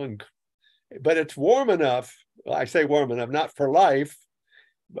hell, but it's warm enough. Well, I say warm enough, not for life.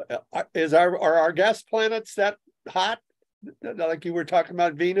 But are our gas planets that hot, like you were talking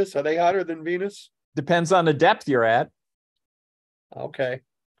about Venus? Are they hotter than Venus? Depends on the depth you're at. Okay,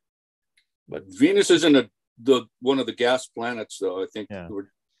 but Venus isn't one of the gas planets, though. I think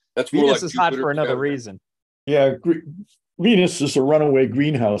that's more Venus like is hot for another reason. Yeah, Venus is a runaway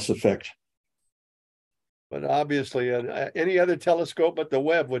greenhouse effect. But obviously, any other telescope but the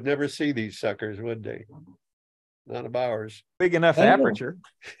Webb would never see these suckers, would they? None of ours. Big enough aperture.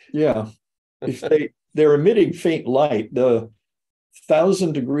 Yeah. If they're emitting faint light, the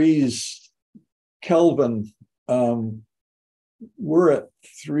 1,000 degrees Kelvin, we're at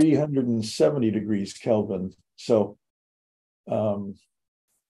 370 degrees Kelvin. So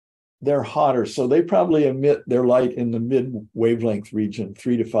they're hotter. So they probably emit their light in the mid wavelength region,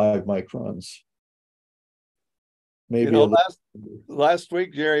 3 to 5 microns. Maybe last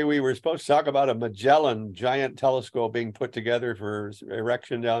week, Jerry, we were supposed to talk about a Magellan giant telescope being put together for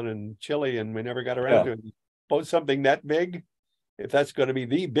erection down in Chile, and we never got around to it. Suppose something that big, if that's going to be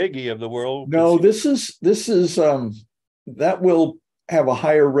the biggie of the world. No, this is that will have a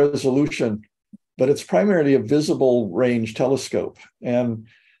higher resolution, but it's primarily a visible range telescope. And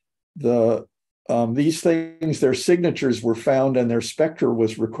these things, their signatures were found and their spectra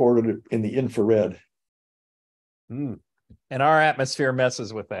was recorded in the infrared. And our atmosphere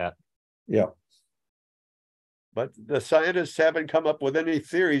messes with that. Yeah. But the scientists haven't come up with any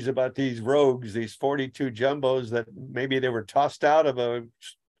theories about these rogues, these 42 jumbos that maybe they were tossed out of a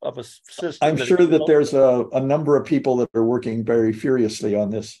system. I'm sure that there's a number of people that are working very furiously on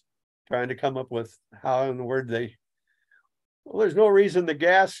this. Trying to come up with how in the word well, there's no reason the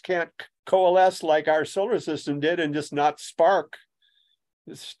gas can't coalesce like our solar system did and just not spark.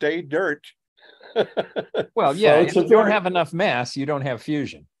 Just stay dirt. Well, yeah, if you don't have enough mass, you don't have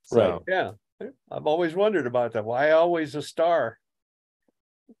fusion. So. Right. Yeah. I've always wondered about that. Why always a star?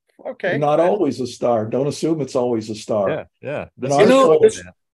 Okay. Not always a star. Don't assume it's always a star. Yeah. In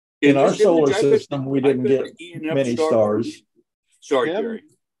our solar system, we didn't get many stars. Sorry, Tim, Gary.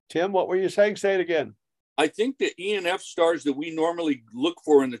 Tim, what were you saying? Say it again. I think the E and F stars that we normally look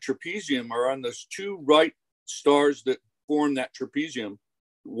for in the trapezium are on those two right stars that form that trapezium.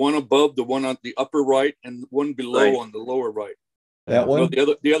 One above, the one on the upper right, and one below on the lower right. That one?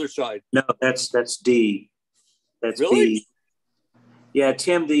 No, the other side. No, that's D. That's really? B. Yeah,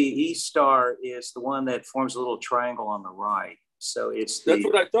 Tim, the E star is the one that forms a little triangle on the right. So that's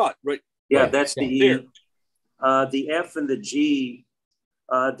what I thought, right? Yeah, right. That's the E. The F and the G,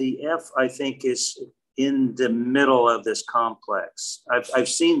 the F, I think, is in the middle of this complex. I've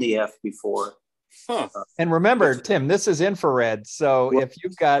seen the F before. Huh. And remember, Tim, this is infrared. So if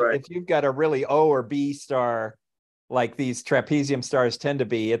you've got a really O or B star, like these trapezium stars tend to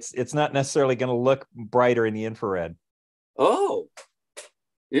be, it's not necessarily going to look brighter in the infrared. Oh,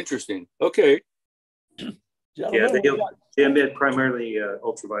 interesting. Okay. Yeah, they emit primarily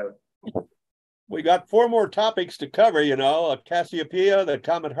ultraviolet. We got 4 more topics to cover, Cassiopeia, the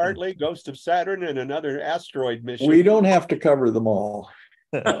Comet Hartley, Ghost of Saturn, and another asteroid mission. We don't have to cover them all.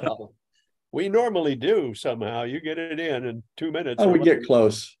 We normally do somehow. You get it in 2 minutes. Oh, we get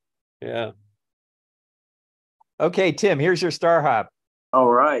close. Yeah. Okay, Tim, here's your star hop.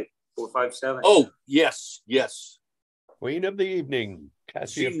 All right. 457. Oh, yes. Queen of the evening.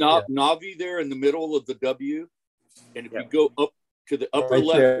 See Navi there in the middle of the W? And if you go up to the upper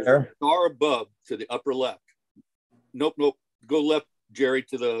left, there's a star above to the upper left. Nope. Go left, Jerry,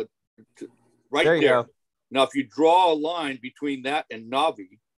 right there. Go. Now, if you draw a line between that and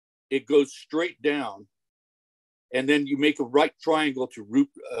Navi, it goes straight down, and then you make a right triangle to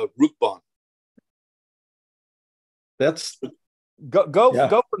Rukban. That's go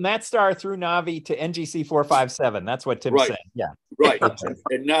from that star through Navi to NGC 457. That's what Tim said. Yeah, right.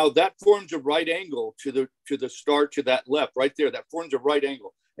 And now that forms a right angle to the star to that left, right there. That forms a right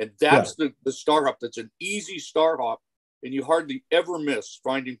angle, and that's the star hop. That's an easy star hop, and you hardly ever miss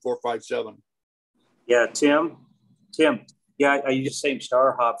finding 457. Yeah, Tim. Yeah, I use the same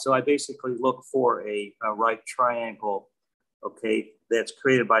star hop. So I basically look for a right triangle, that's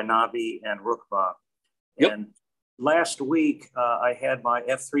created by Navi and Rukba. Yep. And last week, I had my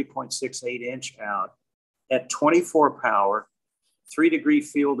f3.68 inch out at 24 power, 3-degree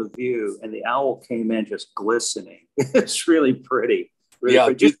field of view, and the owl came in just glistening. It's really pretty.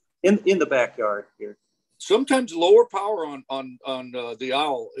 Pretty. Just in the backyard here. Sometimes lower power on the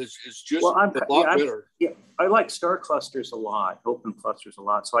owl is just a lot better. Yeah, I like star clusters a lot, open clusters a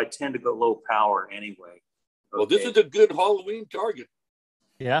lot. So I tend to go low power anyway. Well, this is a good Halloween target.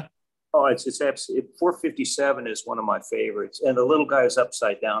 Yeah. Oh, it's absolutely 457 is one of my favorites, and the little guy is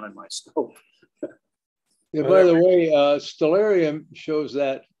upside down in my scope. Yeah. By the way, Stellarium shows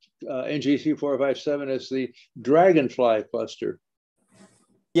that NGC 457 is the dragonfly cluster.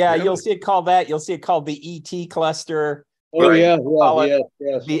 Yeah, you'll see it called that. You'll see it called the ET cluster. Oh, yes.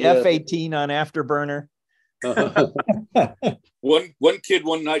 The F-18 on Afterburner. One kid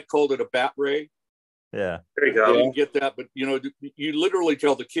one night called it a bat ray. Yeah. There you go. I didn't get that, but you literally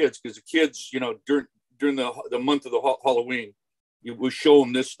tell the kids, because the kids, during the month of the Halloween. We show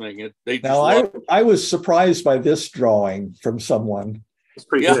them this thing. They just Now, I was surprised by this drawing from someone. It's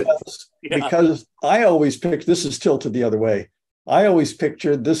pretty good. Because I always picked, this is tilted the other way. I always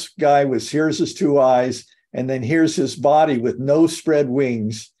pictured this guy here's his two eyes, and then here's his body with no spread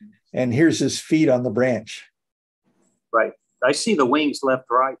wings, and here's his feet on the branch. Right. I see the wings left,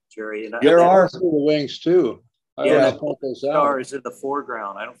 right, Jerry. And There are the wings too. Yeah, the star is in the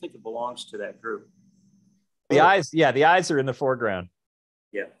foreground. I don't think it belongs to that group. The eyes, yeah, the eyes are in the foreground.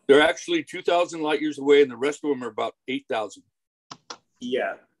 Yeah. They're actually 2,000 light years away, and the rest of them are about 8,000.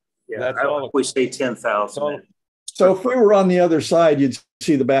 Yeah. Yeah. That's I all. always say 10,000. So if we were on the other side, you'd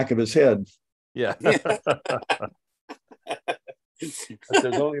see the back of his head. Yeah. But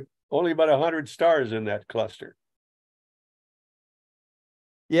there's only about 100 stars in that cluster.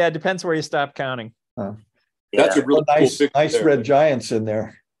 Yeah, it depends where you stop counting. That's a really nice, cool nice there. red giants in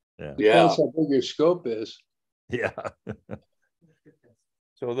there. Yeah. That's how big your scope is. Yeah.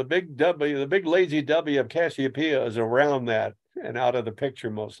 So the big W, the big lazy W of Cassiopeia is around that and out of the picture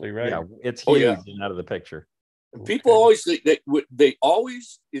mostly, right? Yeah, it's Oh, huge yeah. and out of the picture. And people always they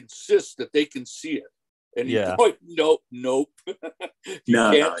always insist that they can see it, and you're Yeah. like, nope, you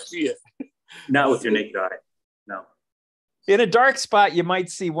can't see it. Not with your naked eye. No. In a dark spot, you might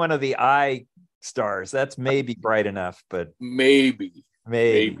see one of the eye stars. That's maybe bright enough, but Maybe.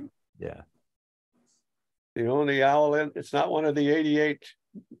 yeah. The only owl it's not one of the 88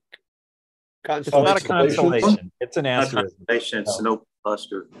 It's not a constellations. constellation. It's an Not asterism. constellation, it's an open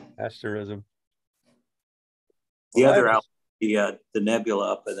cluster. Asterism. The Well, other owl, the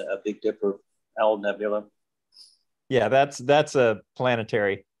nebula up in a Big Dipper owl nebula. Yeah, that's a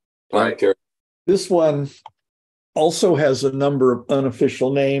planetary. Planetary. This one also has a number of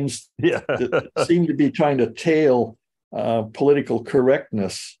unofficial names Yeah. that seem to be trying to tail political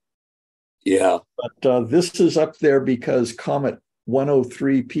correctness. Yeah. But this is up there because Comet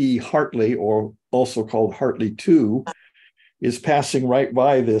 103P Hartley, or also called Hartley 2, is passing right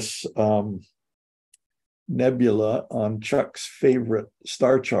by this nebula on Chuck's favorite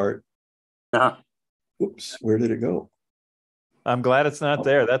star chart. Oops, where did it go? I'm glad it's not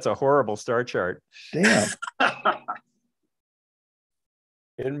there. That's a horrible star chart. Damn.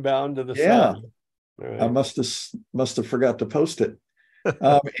 Inbound to the Yeah. sun. All right. I must have forgot to post it.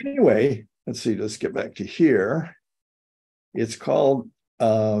 Anyway, let's see. Let's get back to here. It's called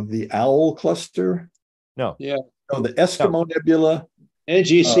the Owl Cluster. No. Yeah. Oh, the Eskimo Nebula.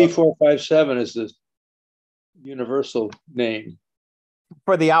 NGC 457 is the universal name.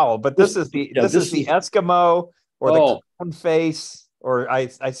 For the owl, but this is the Yeah, this this is the is- Eskimo or the Oh. clown face, or I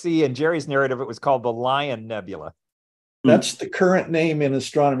see in Jerry's narrative it was called the Lion Nebula. That's the current name in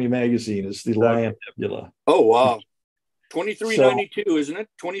Astronomy Magazine, is the Lion Nebula. Oh wow. 2392, isn't it?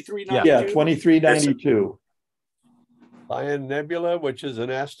 2392. Yeah, 2392. Lion Nebula, which is an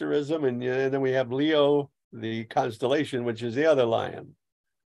asterism, and then we have Leo, the constellation, which is the other lion.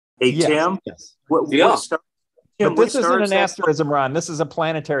 Hey, Yes, Tim, yes. Yeah. what star? Tim, But this what star isn't is an that? asterism, Ron. This is a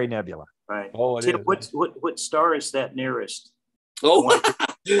planetary nebula. Right. Oh, it Tim, is. what star is that nearest? Oh, I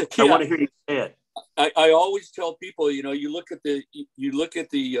yeah. want to hear you say it. I always tell people, you look at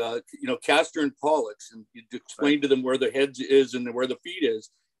the Castor and Pollux, and you explain to them where the head is and where the feet is,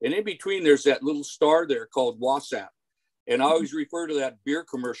 and in between there's that little star there called Wasatch, and I always refer to that beer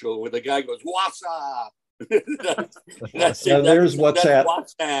commercial where the guy goes Wasatch. Yeah, there's WhatsApp.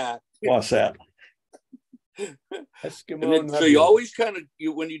 Wasatch. Wasatch. Eskimo And then, so you always kind of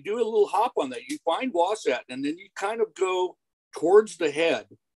when you do a little hop on that, you find Wasatch, and then you kind of go towards the head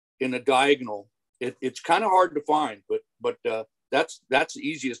in a diagonal. It's kind of hard to find, but that's the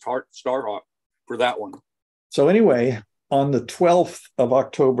easiest star hop for that one. So anyway, on the 12th of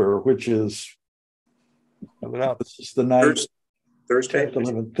October, which is this is the night, Thursday.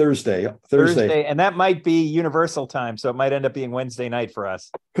 11th, Thursday, and that might be universal time, so it might end up being Wednesday night for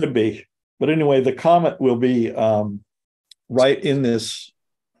us. could be. But anyway, the comet will be right in this,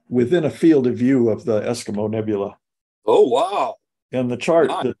 within a field of view of the Eskimo Nebula. Oh wow! And the chart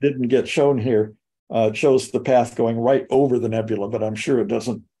Nice. that didn't get shown here shows the path going right over the nebula, but I'm sure it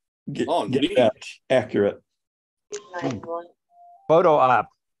doesn't get neat. that accurate. Photo op.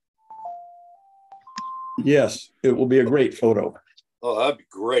 Yes, it will be a great photo. Oh, that'd be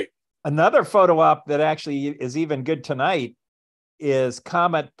great. Another photo op that actually is even good tonight is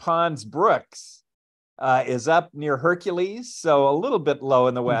Comet Pons Brooks. Is up near Hercules, so a little bit low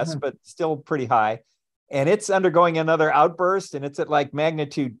in the west, but still pretty high. And it's undergoing another outburst, and it's at like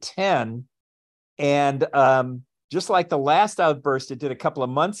magnitude 10. And just like the last outburst it did a couple of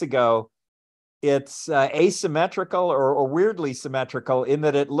months ago, it's asymmetrical or weirdly symmetrical in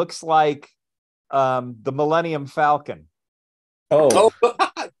that it looks like the Millennium Falcon. Oh,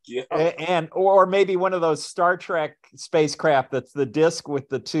 Yeah. And or maybe one of those Star Trek spacecraft that's the disc with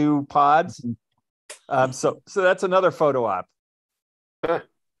the two pods. So that's another photo op. so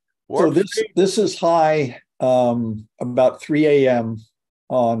Warp this speed. this is high about 3 a.m.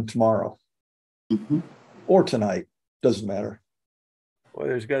 on tomorrow or tonight. Doesn't matter. Well,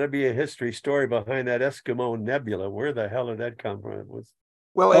 there's got to be a history story behind that Eskimo Nebula. Where the hell did that come from? It was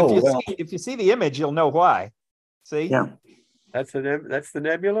Well, Oh, if you see the image, you'll know why. See? Yeah. that's the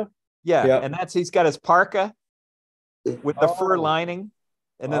nebula? Yeah. Yeah. And he's got his parka with the fur Oh. lining,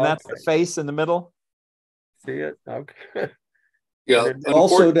 and then that's the Okay. face in the middle. See it? Okay. Yeah. And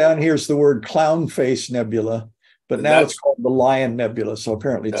Also down here's the word clown face nebula, but And now that's- it's called the lion nebula. So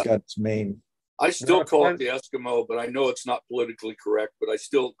apparently it's Yeah. got its mane. I still No, call fine. it the Eskimo, but I know it's not politically correct. But I'm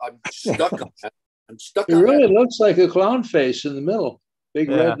stuck on that. I'm stuck It on really that. looks like a clown face in the middle. Big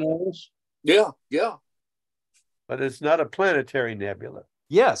Yeah. red nose. Yeah, yeah. but it's not a planetary nebula.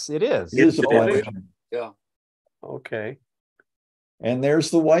 Yes, it is. It is a It's planet. Yeah. Okay. And there's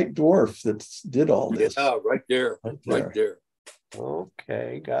the white dwarf that did all this. Yeah, right there. Right Right there.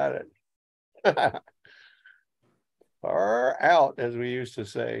 Okay, got it. Far out, as we used to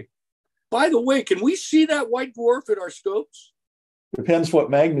say. By the way, can we see that white dwarf at our scopes? Depends what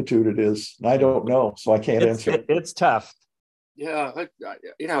magnitude it is. And I don't know, so I can't answer. It's tough. Yeah,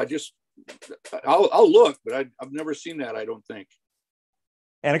 I'll look, but I've never seen that. I don't think.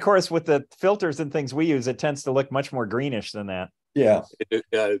 And of course, with the filters and things we use, it tends to look much more greenish than that. Yeah.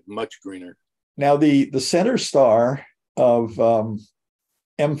 Much greener. Now the center star of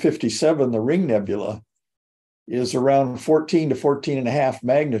M57, the Ring Nebula, is around 14 to 14 and a half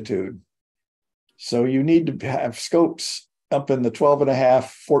magnitude. So you need to have scopes up in the 12 and a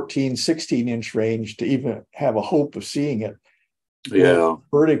half, 14, 16 inch range to even have a hope of seeing it. Yeah,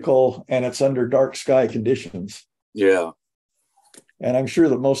 Vertical, and it's under dark sky conditions. yeah. And I'm sure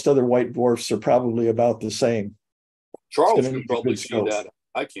that most other white dwarfs are probably about the same. Charles gonna can need a probably good see scope. that.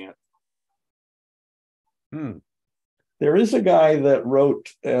 I can't. There is a guy that wrote,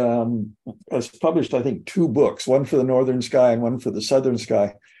 has published, I think, 2 books, one for the northern sky and one for the southern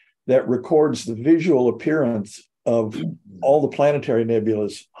sky, that records the visual appearance of all the planetary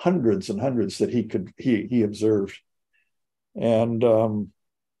nebulas, hundreds and hundreds that he observed. And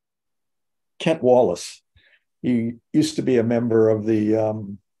Kent Wallace, he used to be a member of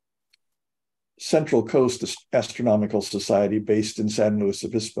the Central Coast Astronomical Society based in San Luis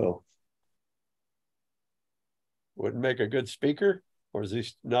Obispo. Wouldn't make a good speaker, or is he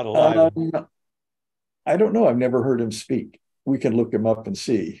not alive? I don't know. I've never heard him speak. We can look him up and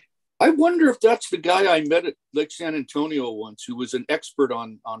see. I wonder if that's the guy I met at Lake San Antonio once, who was an expert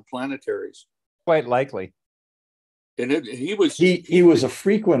on planetaries. Quite likely. And he was a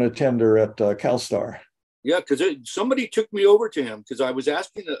frequent attender at CalStar. Yeah, because somebody took me over to him because I was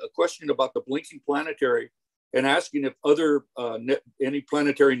asking a question about the blinking planetary and asking if other any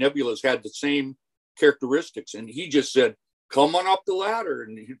planetary nebulas had the same characteristics, and he just said, "Come on up the ladder,"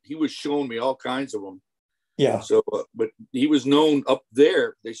 and he was showing me all kinds of them. Yeah. So, but he was known up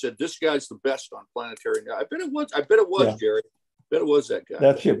there. They said this guy's the best on planetary. I bet it was. Yeah. Jerry. I bet it was that guy.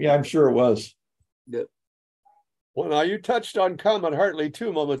 That's him. Yeah, I'm sure it was. Yeah. Well, now you touched on Comet Hartley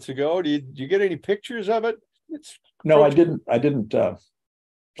 2 moments ago. Did you get any pictures of it? No, I didn't Okay.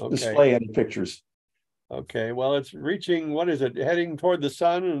 display any pictures. Okay. Well, it's reaching, what is it, heading toward the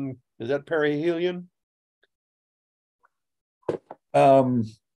sun? And is that perihelion?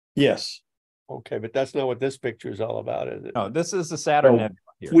 Yes. Okay, but that's not what this picture is all about, is it? No, this is the Saturn So nebula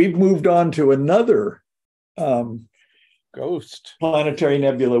here. we've moved on to another Ghost. planetary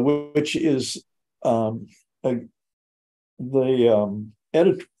nebula, which is one of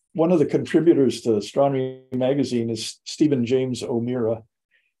the contributors to Astronomy Magazine is Stephen James O'Meara,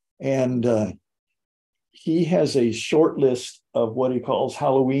 and he has a short list of what he calls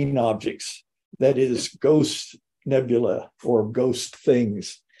Halloween objects, that is ghost nebula or ghost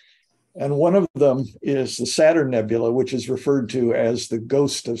things. And one of them is the Saturn Nebula, which is referred to as the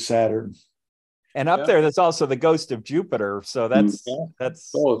ghost of Saturn. And up there, that's also the ghost of Jupiter. So that's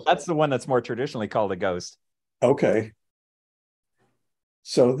Both. the one that's more traditionally called a ghost. Okay.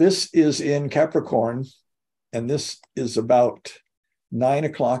 So this is in Capricorn, and this is about 9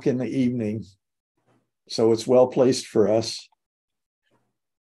 o'clock in the evening. So it's well placed for us.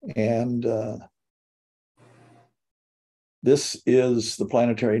 And this is the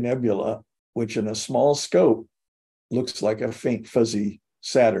planetary nebula, which in a small scope looks like a faint fuzzy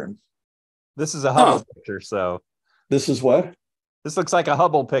Saturn. This is a Hubble picture. So This is what? this looks like a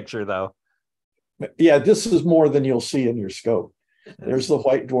Hubble picture, though. Yeah, this is more than you'll see in your scope. There's the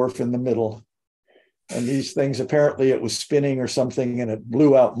white dwarf in the middle. And these things, apparently it was spinning or something, and it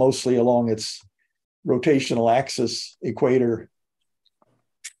blew out mostly along its rotational axis equator.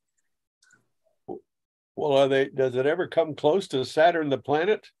 Well, does it ever come close to Saturn, the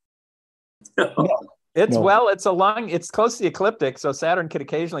planet? No. It's No. well, it's close to the ecliptic, so Saturn could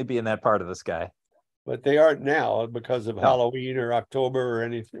occasionally be in that part of the sky. But they aren't now because of No. Halloween or October or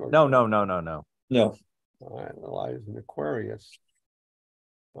anything. No. No. It lies in Aquarius.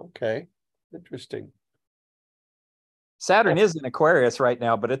 Okay, interesting. Saturn is in Aquarius right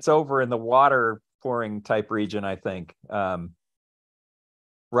now, but it's over in the water pouring type region, I think,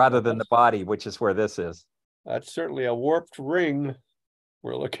 rather than the body, which is where this is. That's certainly a warped ring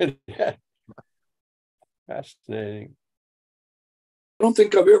we're looking at. Fascinating. I don't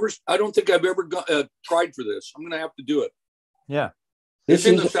think I've ever tried for this. I'm going to have to do it. Yeah. This It's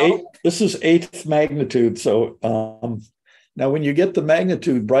in the south. This is 8th magnitude. So now when you get the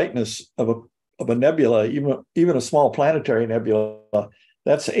magnitude brightness of a nebula, even a small planetary nebula,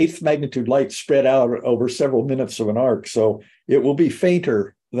 that's 8th magnitude light spread out over several minutes of an arc. So it will be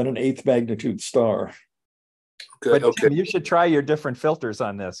fainter than an 8th magnitude star. But Tim, you should try your different filters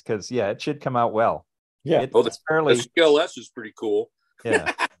on this, because yeah, it should come out well. Yeah. It's fairly. The CLS is pretty cool.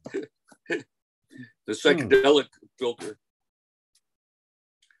 Yeah. The psychedelic filter.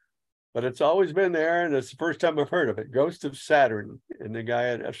 But it's always been there, and it's the first time I've heard of it. Ghost of Saturn, and the guy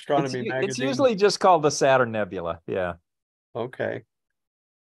at Astronomy Magazine. It's usually just called the Saturn Nebula. Yeah. Okay.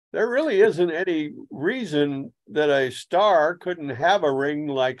 There really isn't any reason that a star couldn't have a ring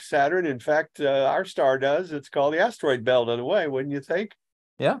like Saturn. In fact, our star does. It's called the asteroid belt in a way, wouldn't you think?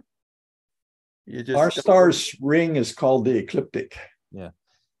 Yeah. Our star's ring is called the ecliptic. Yeah.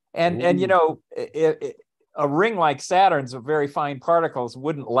 And you know, a ring like Saturn's of very fine particles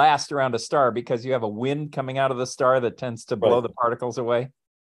wouldn't last around a star because you have a wind coming out of the star that tends to blow the particles away.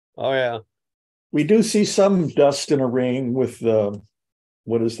 Oh, yeah. We do see some dust in a ring with the,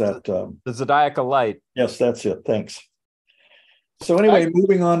 what is that? The zodiacal light. Yes, that's it. Thanks. So anyway,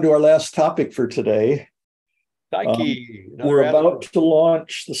 moving on to our last topic for today. Psyche. We're about to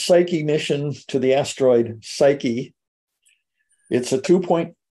launch the Psyche mission to the asteroid Psyche. It's a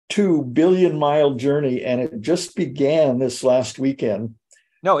 2.2 billion mile journey, and it just began this last weekend.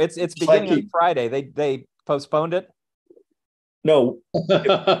 No, it's beginning on Friday. They postponed it. No,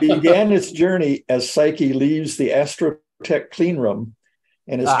 it began its journey as Psyche leaves the Astrotech clean room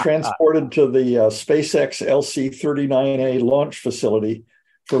and is transported to the SpaceX LC-39A launch facility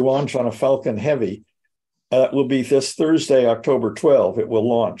for launch on a Falcon Heavy. It will be this Thursday, October 12. It will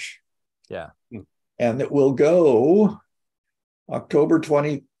launch. Yeah. And it will go October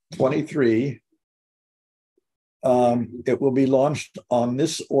 2023. It will be launched on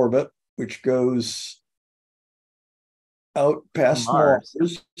this orbit, which goes out past Mars,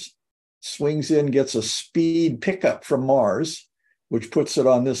 swings in, gets a speed pickup from Mars, which puts it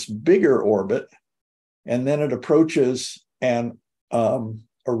on this bigger orbit, and then it approaches and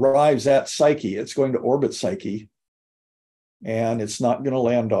arrives at Psyche. It's going to orbit Psyche, and it's not going to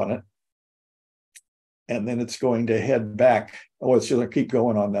land on it. And then it's going to head back. Oh, it's going to keep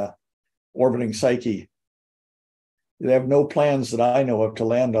going on the orbiting Psyche. They have no plans that I know of to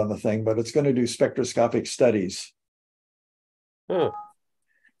land on the thing, but it's going to do spectroscopic studies. Huh.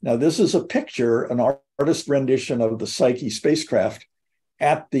 Now, this is a picture, an artist rendition of the Psyche spacecraft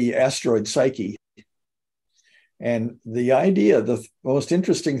at the asteroid Psyche. And the idea, the most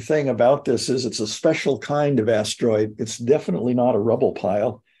interesting thing about this is it's a special kind of asteroid. It's definitely not a rubble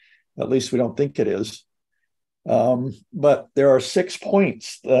pile. At least we don't think it is. But there are 6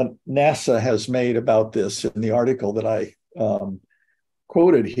 points that NASA has made about this in the article that I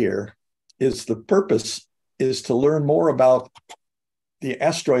quoted here. Is the purpose is to learn more about the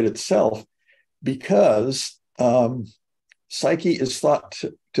asteroid itself, because Psyche is thought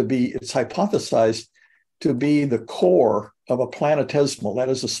to be, it's hypothesized to be the core of a planetesimal. That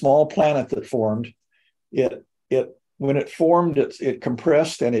is a small planet that formed. When it formed, it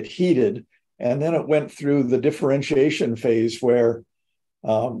compressed and it heated, and then it went through the differentiation phase where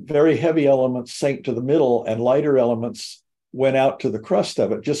very heavy elements sank to the middle and lighter elements went out to the crust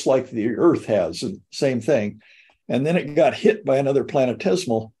of it, just like the Earth has, same thing. And then it got hit by another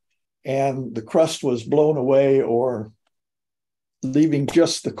planetesimal, and the crust was blown away, or leaving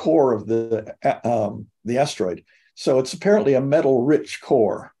just the core of the asteroid. So it's apparently a metal-rich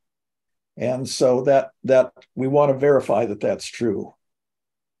core. And so that we want to verify that that's true.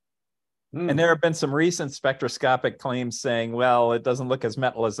 And there have been some recent spectroscopic claims saying, well, it doesn't look as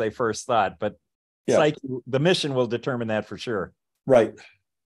metal as they first thought, but the mission will determine that for sure. Right.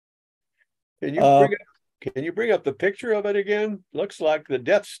 Can you Can you bring up the picture of it again? Looks like the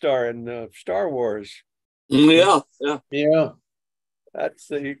Death Star in Star Wars. Yeah. Yeah. That's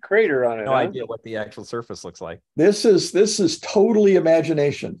the crater on it. No idea what the actual surface looks like. This is totally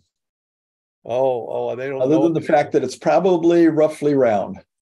imagination, Oh, they don't other know. than the fact that it's probably roughly round.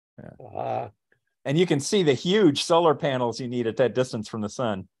 And you can see the huge solar panels you need at that distance from the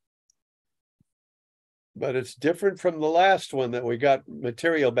sun. But it's different from the last one that we got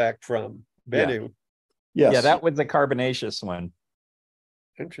material back from. Bennu. Yes. Yeah, that was the carbonaceous one.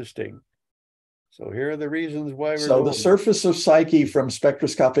 Interesting. So here are the reasons why we're So the doing surface of Psyche from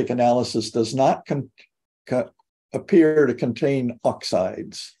spectroscopic analysis does not appear to contain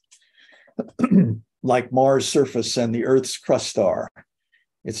oxides like Mars' surface and the Earth's crust are.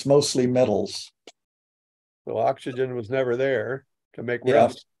 It's mostly metals. So oxygen was never there to make Yeah.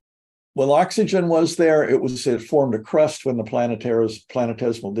 rust. Well, oxygen was there. It formed a crust when the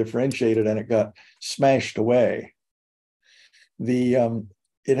planetesimal differentiated, and it got smashed away.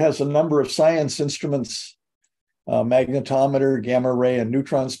 It has a number of science instruments: magnetometer, gamma ray and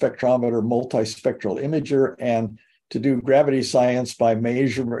neutron spectrometer, multispectral imager, and to do gravity science by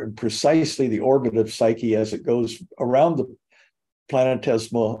measuring precisely the orbit of Psyche as it goes around the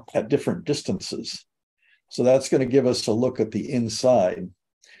planetesimal at different distances. So that's going to give us a look at the inside.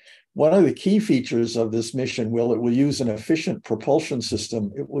 One of the key features of this mission it will use an efficient propulsion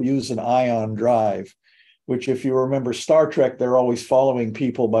system. It will use an ion drive, which, if you remember Star Trek, they're always following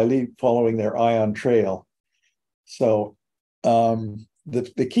people by following their ion trail. So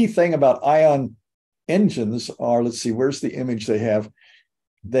the key thing about ion engines are, let's see, where's the image they have?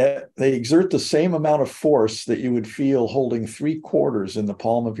 That they exert the same amount of force that you would feel holding 3/4 in the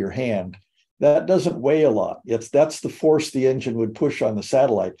palm of your hand. That doesn't weigh a lot. That's the force the engine would push on the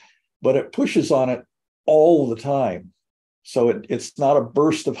satellite, but it pushes on it all the time. So it's not a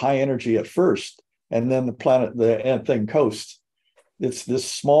burst of high energy at first, and then the thing coasts. It's this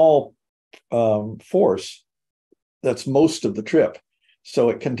small force that's most of the trip. So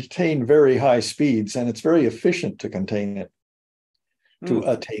it can contain very high speeds, and it's very efficient to contain it, to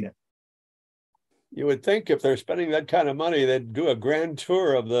attain it. You would think if they're spending that kind of money, they'd do a grand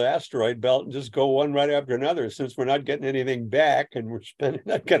tour of the asteroid belt and just go one right after another, since we're not getting anything back and we're spending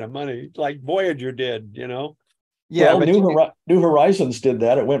that kind of money like Voyager did, you know? Yeah, well, New Horizons did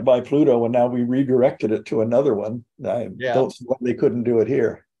that. It went by Pluto, and now we redirected it to another one. I don't see why they couldn't do it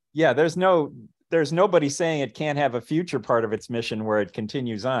here. Yeah, there's nobody saying it can't have a future part of its mission where it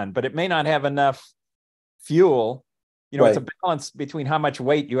continues on, but it may not have enough fuel. You know, It's a balance between how much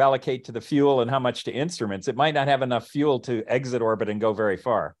weight you allocate to the fuel and how much to instruments. It might not have enough fuel to exit orbit and go very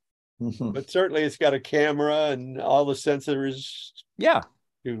far. Mm-hmm. But certainly it's got a camera and all the sensors. Yeah.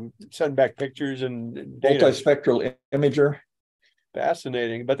 To send back pictures and data. Multispectral imager.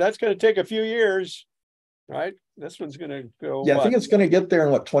 Fascinating. But that's going to take a few years, right? This one's going to go. Yeah, I think it's going to get there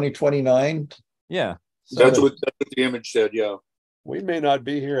in 2029? Yeah. So that's what the image said, yeah. We may not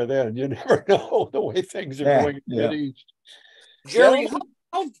be here then. You never know the way things are going. Jerry,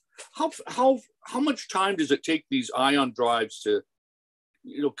 how much time does it take these ion drives to,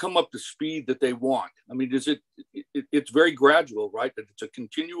 come up to speed that they want? I mean, it's very gradual, right? That it's a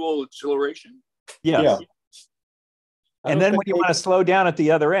continual acceleration. Yeah. And then when you want to slow down at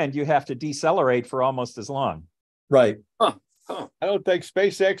the other end, you have to decelerate for almost as long. Right. I don't think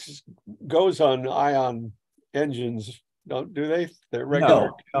SpaceX goes on ion engines. Do they? They're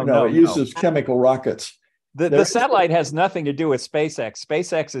regular. No, it uses chemical rockets. The satellite has nothing to do with SpaceX.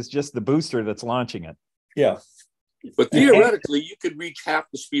 SpaceX is just the booster that's launching it. Yeah. But theoretically, you could reach half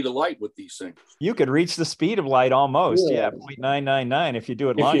the speed of light with these things. You could reach the speed of light almost. Yeah, 0.999 if you do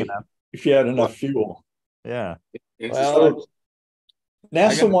it long enough. If you had enough fuel. Yeah. Well,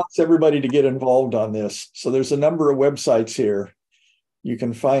 NASA wants everybody to get involved on this. So there's a number of websites here. You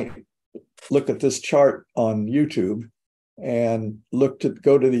can look at this chart on YouTube and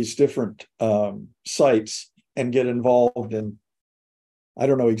go to these different sites and get involved in, I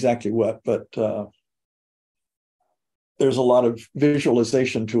don't know exactly what, but there's a lot of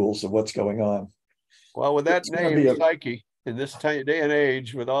visualization tools of what's going on. Well, with that name, Psyche, in this day and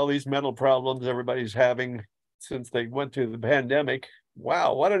age, with all these mental problems everybody's having since they went through the pandemic,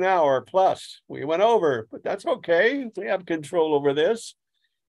 wow, what an hour plus. We went over, but that's okay. We have control over this.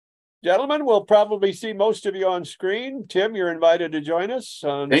 Gentlemen, we'll probably see most of you on screen. Tim, you're invited to join us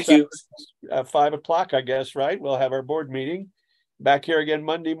on Thank you. 5 o'clock, I guess, right? We'll have our board meeting back here again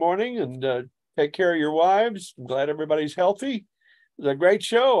Monday morning, and take care of your wives. I'm glad everybody's healthy. It was a great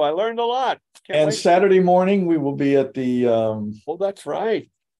show. I learned a lot. And Saturday morning, we will be at the... oh, that's right.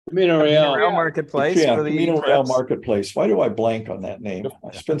 Camino Real Marketplace. Yeah, Camino Real Marketplace. Why do I blank on that name?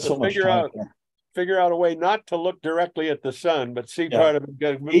 I spent so much time there. figure out a way not to look directly at the sun, but see part of it.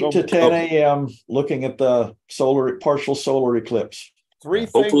 8 to 10 a.m. looking at the partial solar eclipse. Three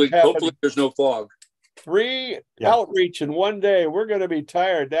things hopefully there's no fog. Three outreach in one day. We're going to be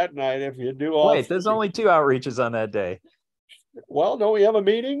tired that night if you do all. Wait, there's only 2 outreaches on that day. Well, don't we have a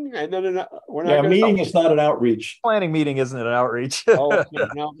meeting? And then we're not. Yeah, meeting is not an outreach. Planning meeting isn't an outreach. Oh, it's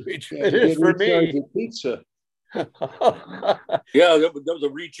not an outreach. It is for me. Pizza. Yeah, that was a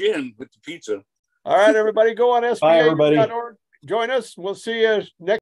reach in with the pizza. All right, everybody, go on SBAU.org. Bye, everybody. Join us. We'll see you next.